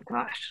 Oh my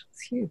gosh,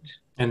 it's huge.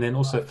 And then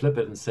also flip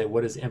it and say,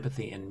 what is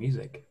empathy in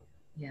music?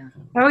 Yeah.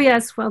 Oh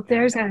yes. Well,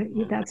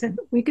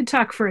 we could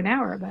talk for an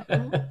hour about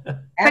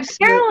that. But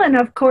Carolyn,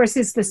 of course,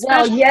 is the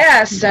special. Well,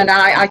 yes, and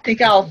I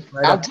think I'll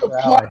do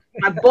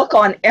my book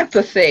on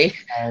empathy.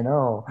 I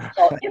know.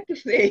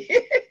 Empathy.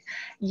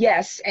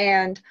 Yes,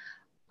 and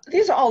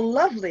these are all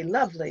lovely,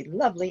 lovely,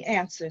 lovely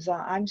answers.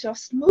 I'm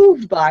just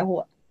moved by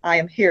what I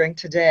am hearing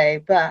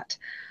today. But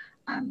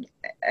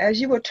as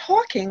you were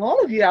talking,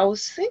 all of you, I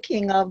was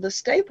thinking of the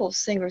Staples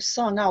Singers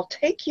song, "I'll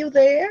Take You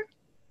There."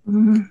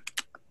 Mm-hmm.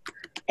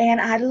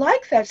 And I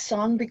like that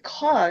song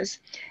because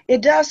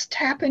it does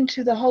tap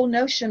into the whole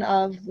notion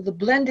of the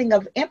blending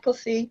of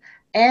empathy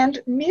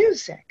and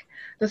music.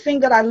 The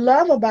thing that I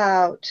love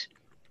about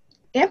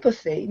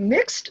empathy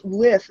mixed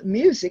with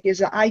music is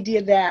the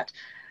idea that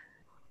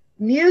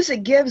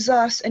music gives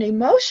us an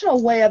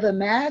emotional way of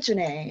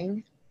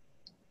imagining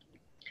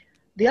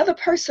the other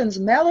person's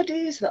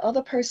melodies, the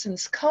other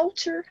person's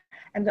culture,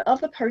 and the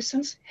other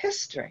person's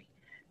history.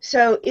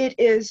 So it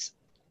is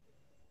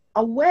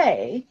a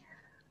way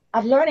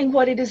of learning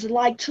what it is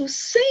like to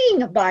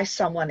sing by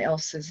someone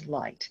else's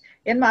light.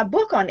 In my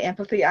book on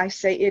empathy, I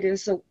say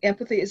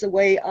empathy is a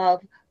way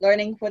of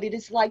learning what it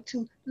is like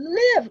to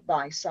live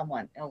by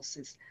someone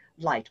else's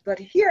light. But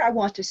here I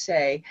want to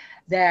say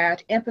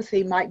that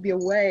empathy might be a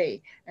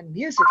way, and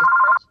music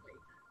especially,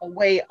 a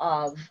way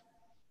of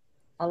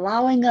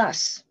allowing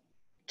us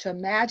to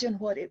imagine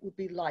what it would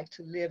be like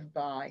to live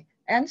by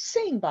and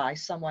sing by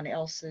someone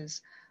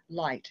else's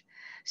light.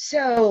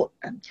 So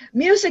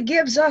music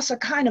gives us a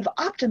kind of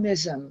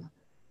optimism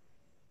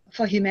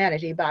for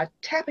humanity by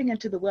tapping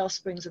into the well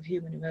springs of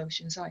human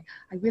emotions. I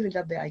really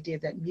love the idea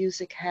that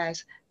music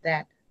has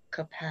that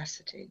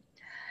capacity.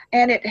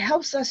 And it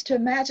helps us to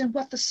imagine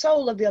what the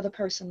soul of the other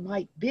person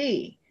might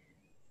be.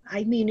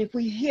 I mean, if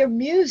we hear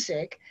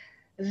music,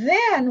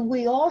 then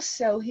we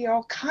also hear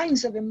all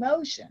kinds of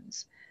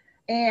emotions.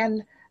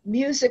 And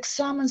music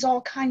summons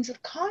all kinds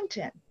of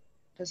content,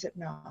 does it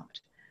not?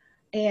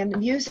 And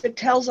music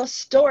tells us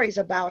stories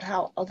about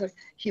how other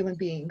human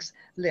beings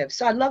live.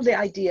 So I love the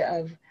idea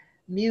of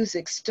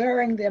music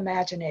stirring the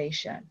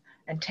imagination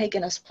and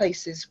taking us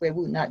places where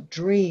we would not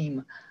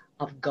dream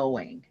of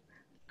going.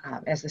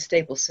 As the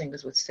staple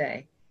singers would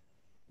say,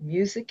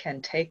 music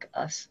can take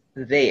us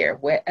there,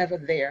 wherever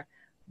there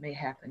may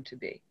happen to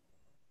be.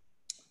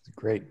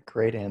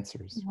 Great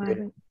answers. Great.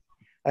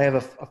 I have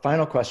a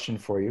final question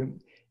for you.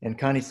 And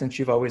Connie, since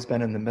you've always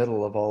been in the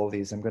middle of all of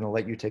these, I'm going to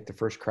let you take the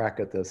first crack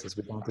at this as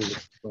we go through the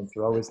sequence.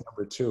 You're always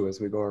number 2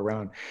 as we go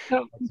around.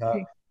 Oh,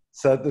 okay.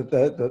 So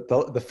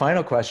the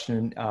final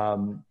question,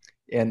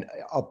 and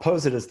I'll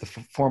pose it as the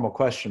formal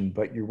question,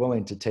 but you're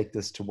willing to take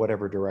this to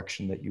whatever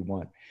direction that you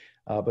want.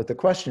 But the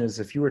question is,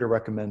 if you were to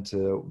recommend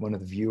to one of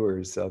the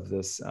viewers of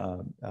this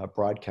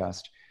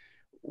broadcast,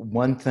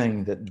 one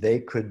thing that they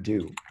could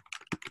do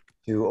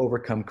to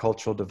overcome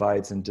cultural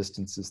divides and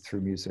distances through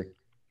music,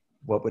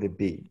 what would it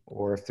be?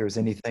 Or if there's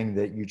anything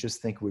that you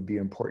just think would be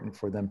important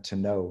for them to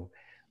know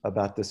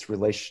about this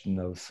relation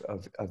of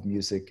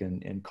music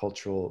and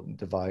cultural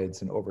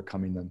divides and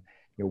overcoming them,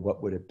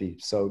 what would it be?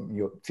 So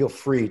feel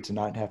free to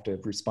not have to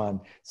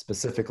respond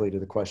specifically to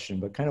the question,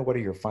 but kind of what are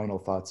your final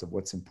thoughts of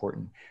what's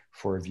important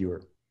for a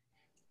viewer?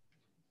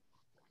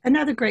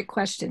 Another great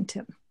question,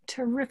 Tim.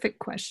 Terrific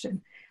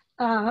question.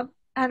 And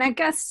I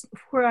guess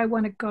where I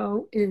want to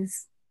go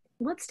is,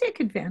 let's take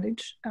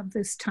advantage of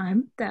this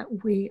time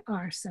that we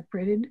are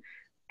separated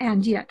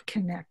and yet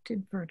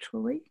connected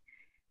virtually.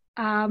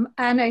 And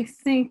I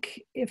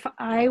think if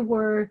I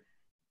were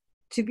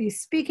to be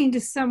speaking to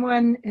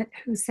someone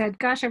who said,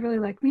 gosh, I really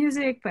like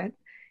music, but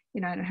I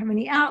don't have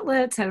any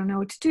outlets. I don't know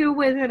what to do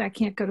with it. I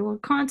can't go to a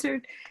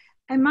concert.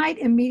 I might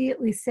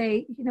immediately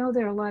say,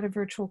 there are a lot of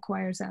virtual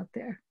choirs out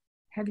there.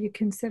 Have you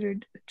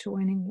considered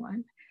joining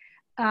one?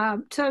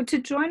 So to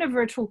join a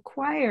virtual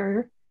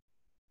choir,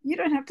 you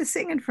don't have to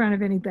sing in front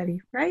of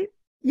anybody, right?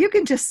 You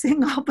can just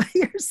sing all by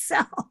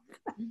yourself,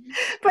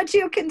 but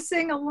you can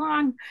sing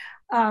along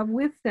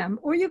with them,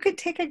 or you could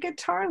take a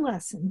guitar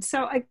lesson.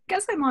 So I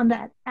guess I'm on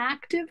that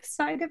active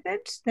side of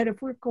it, that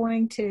if we're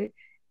going to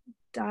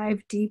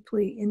dive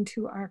deeply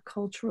into our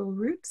cultural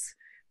roots,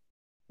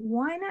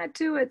 why not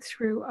do it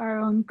through our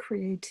own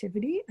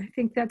creativity? I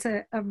think that's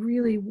a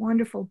really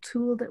wonderful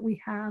tool that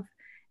we have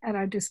at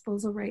our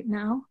disposal right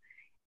now.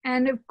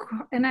 And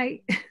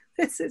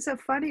this is a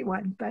funny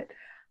one, but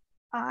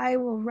I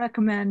will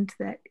recommend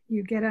that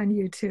you get on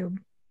YouTube,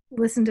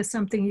 listen to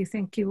something you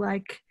think you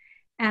like,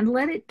 and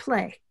let it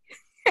play.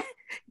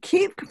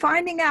 Keep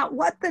finding out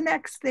what the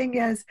next thing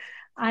is.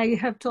 I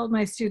have told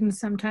my students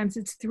sometimes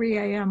it's 3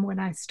 a.m. when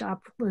I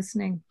stop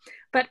listening.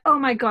 But oh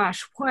my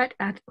gosh, what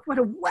a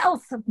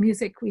wealth of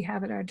music we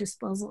have at our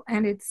disposal.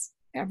 And it's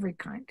every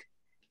kind.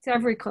 It's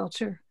every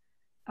culture.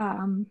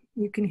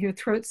 You can hear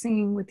throat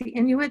singing with the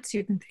Inuits.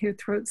 You can hear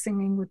throat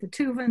singing with the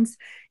Tuvans.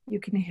 You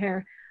can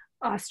hear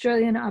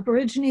Australian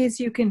Aborigines.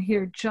 You can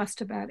hear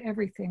just about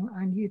everything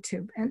on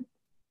YouTube. And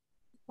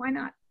why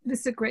not?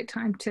 This is a great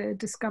time to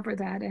discover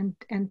that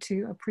and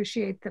to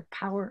appreciate the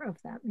power of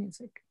that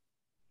music.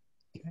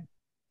 Okay.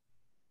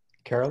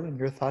 Carolyn,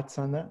 your thoughts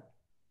on that?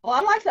 Well,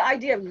 I like the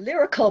idea of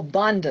lyrical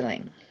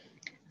bundling.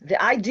 The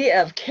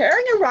idea of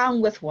carrying around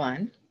with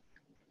one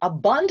a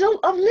bundle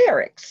of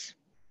lyrics.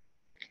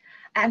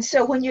 And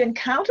so when you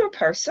encounter a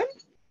person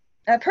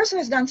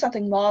has done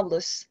something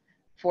marvelous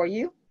for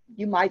you,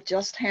 you might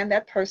just hand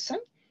that person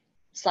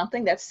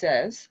something that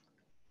says,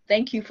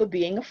 thank you for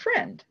being a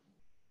friend.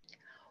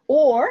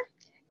 Or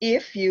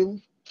if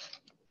you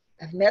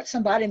have met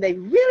somebody and they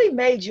really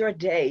made your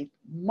day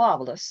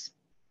marvelous,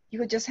 you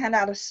would just hand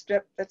out a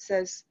strip that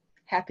says,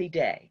 happy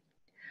day.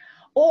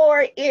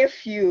 Or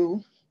if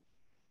you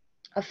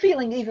are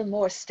feeling even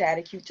more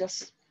ecstatic, you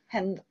just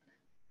hand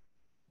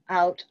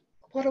out,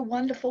 what a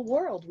wonderful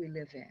world we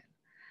live in.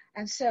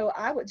 And so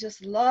I would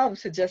just love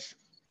to just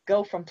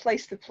go from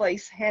place to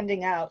place,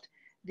 handing out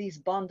these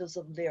bundles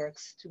of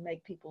lyrics to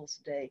make people's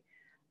day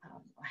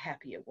a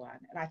happier one.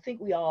 And I think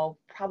we all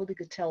probably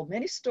could tell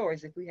many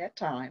stories if we had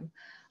time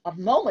of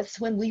moments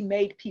when we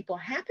made people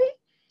happy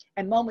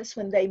and moments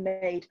when they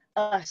made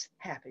us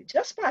happy,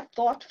 just by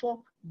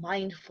thoughtful,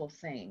 mindful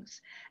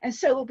things. And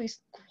so it will be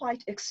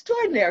quite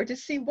extraordinary to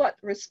see what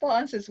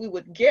responses we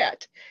would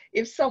get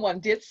if someone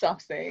did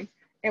something.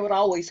 It would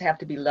always have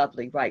to be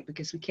lovely, right?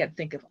 Because we can't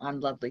think of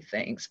unlovely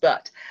things,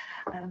 but,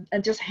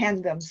 and just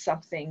hand them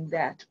something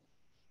that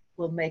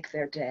will make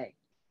their day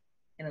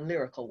in a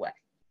lyrical way.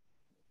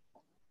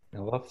 I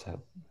love that.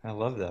 I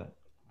love that.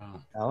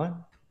 Wow. Alain?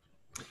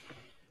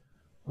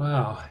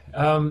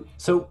 Wow.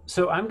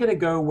 So I'm going to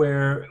go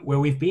where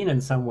we've been in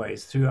some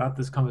ways throughout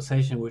this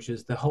conversation, which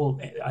is the whole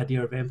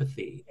idea of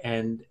empathy,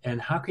 and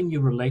how can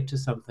you relate to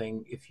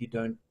something if you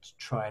don't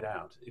try it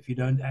out, if you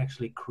don't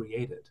actually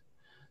create it.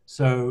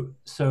 So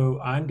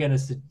I'm going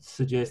to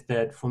suggest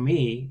that for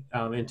me,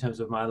 in terms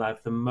of my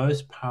life, the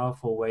most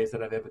powerful ways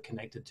that I've ever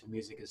connected to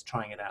music is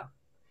trying it out.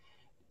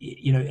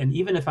 You know, and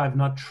even if I've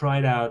not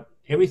tried out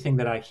everything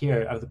that I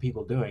hear other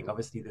people doing,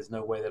 obviously there's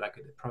no way that I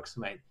could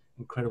approximate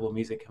incredible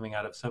music coming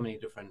out of so many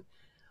different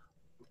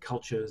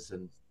cultures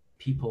and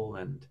people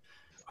and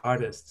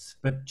artists,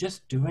 but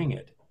just doing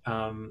it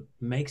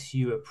makes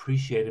you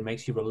appreciate it,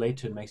 makes you relate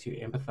to it, makes you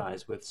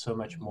empathize with so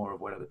much more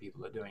of what other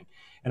people are doing.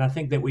 And I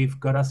think that we've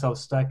got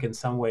ourselves stuck in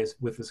some ways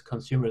with this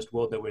consumerist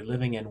world that we're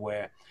living in,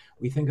 where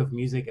we think of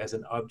music as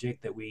an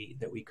object that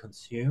we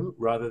consume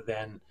rather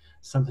than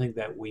something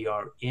that we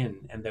are in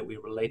and that we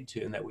relate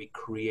to and that we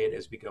create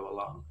as we go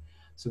along.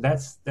 So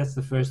that's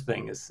the first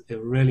thing, is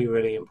really,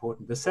 really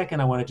important. The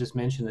second I want to just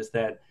mention is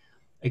that,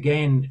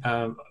 again,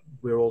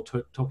 we're all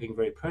talking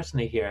very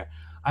personally here.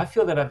 I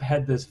feel that I've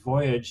had this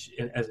voyage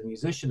as a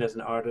musician, as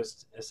an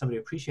artist, as somebody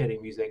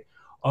appreciating music,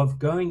 of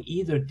going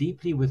either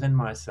deeply within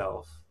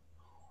myself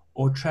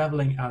or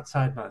traveling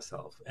outside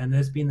myself. And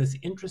there's been this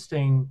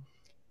interesting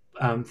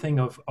thing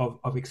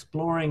of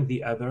exploring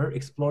the other,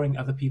 exploring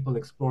other people,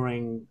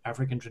 exploring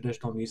African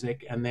traditional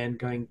music, and then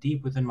going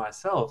deep within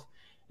myself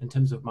in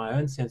terms of my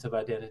own sense of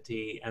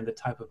identity and the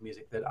type of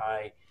music that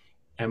I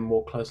am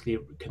more closely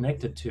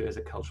connected to as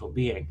a cultural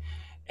being.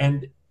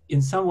 And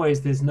in some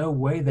ways, there's no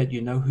way that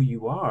you know who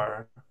you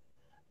are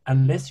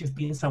unless you've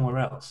been somewhere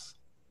else,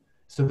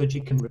 so that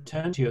you can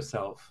return to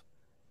yourself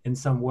in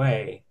some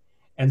way.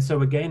 And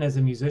so again, as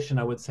a musician,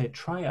 I would say,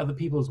 try other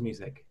people's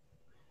music,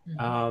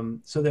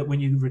 so that when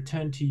you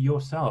return to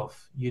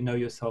yourself, you know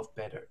yourself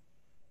better.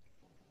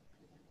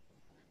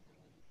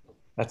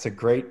 That's a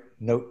great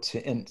note to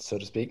end, so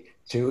to speak,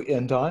 to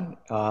end on.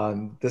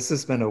 This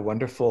has been a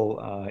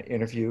wonderful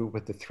interview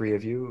with the three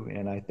of you,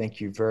 and I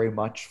thank you very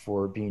much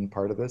for being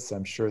part of this.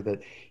 I'm sure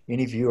that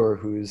any viewer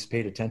who's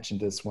paid attention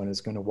to this one is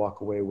going to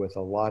walk away with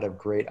a lot of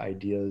great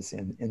ideas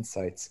and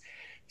insights.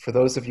 For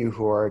those of you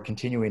who are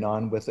continuing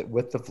on with it,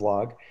 with the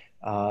vlog,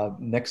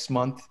 next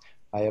month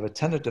I have a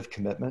tentative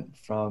commitment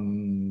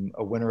from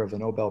a winner of the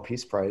Nobel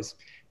Peace Prize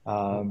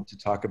to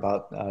talk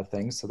about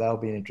things. So that'll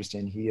be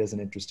interesting. He is an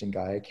interesting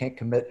guy. I can't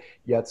commit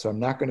yet, so I'm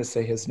not going to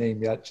say his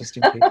name yet, just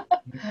in case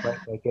you quite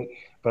like it.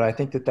 But I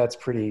think that that's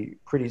pretty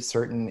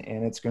certain,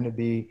 and it's going to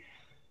be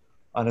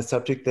on a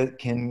subject that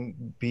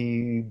can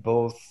be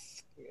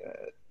both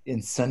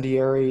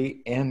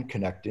incendiary and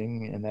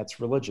connecting, and that's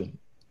religion.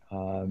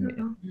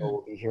 And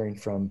we'll be hearing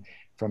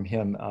from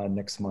him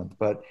next month.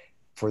 But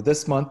for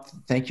this month,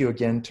 thank you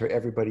again to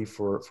everybody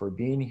for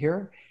being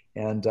here.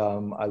 And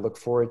I look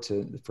forward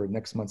for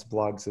next month's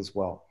blogs as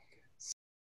well.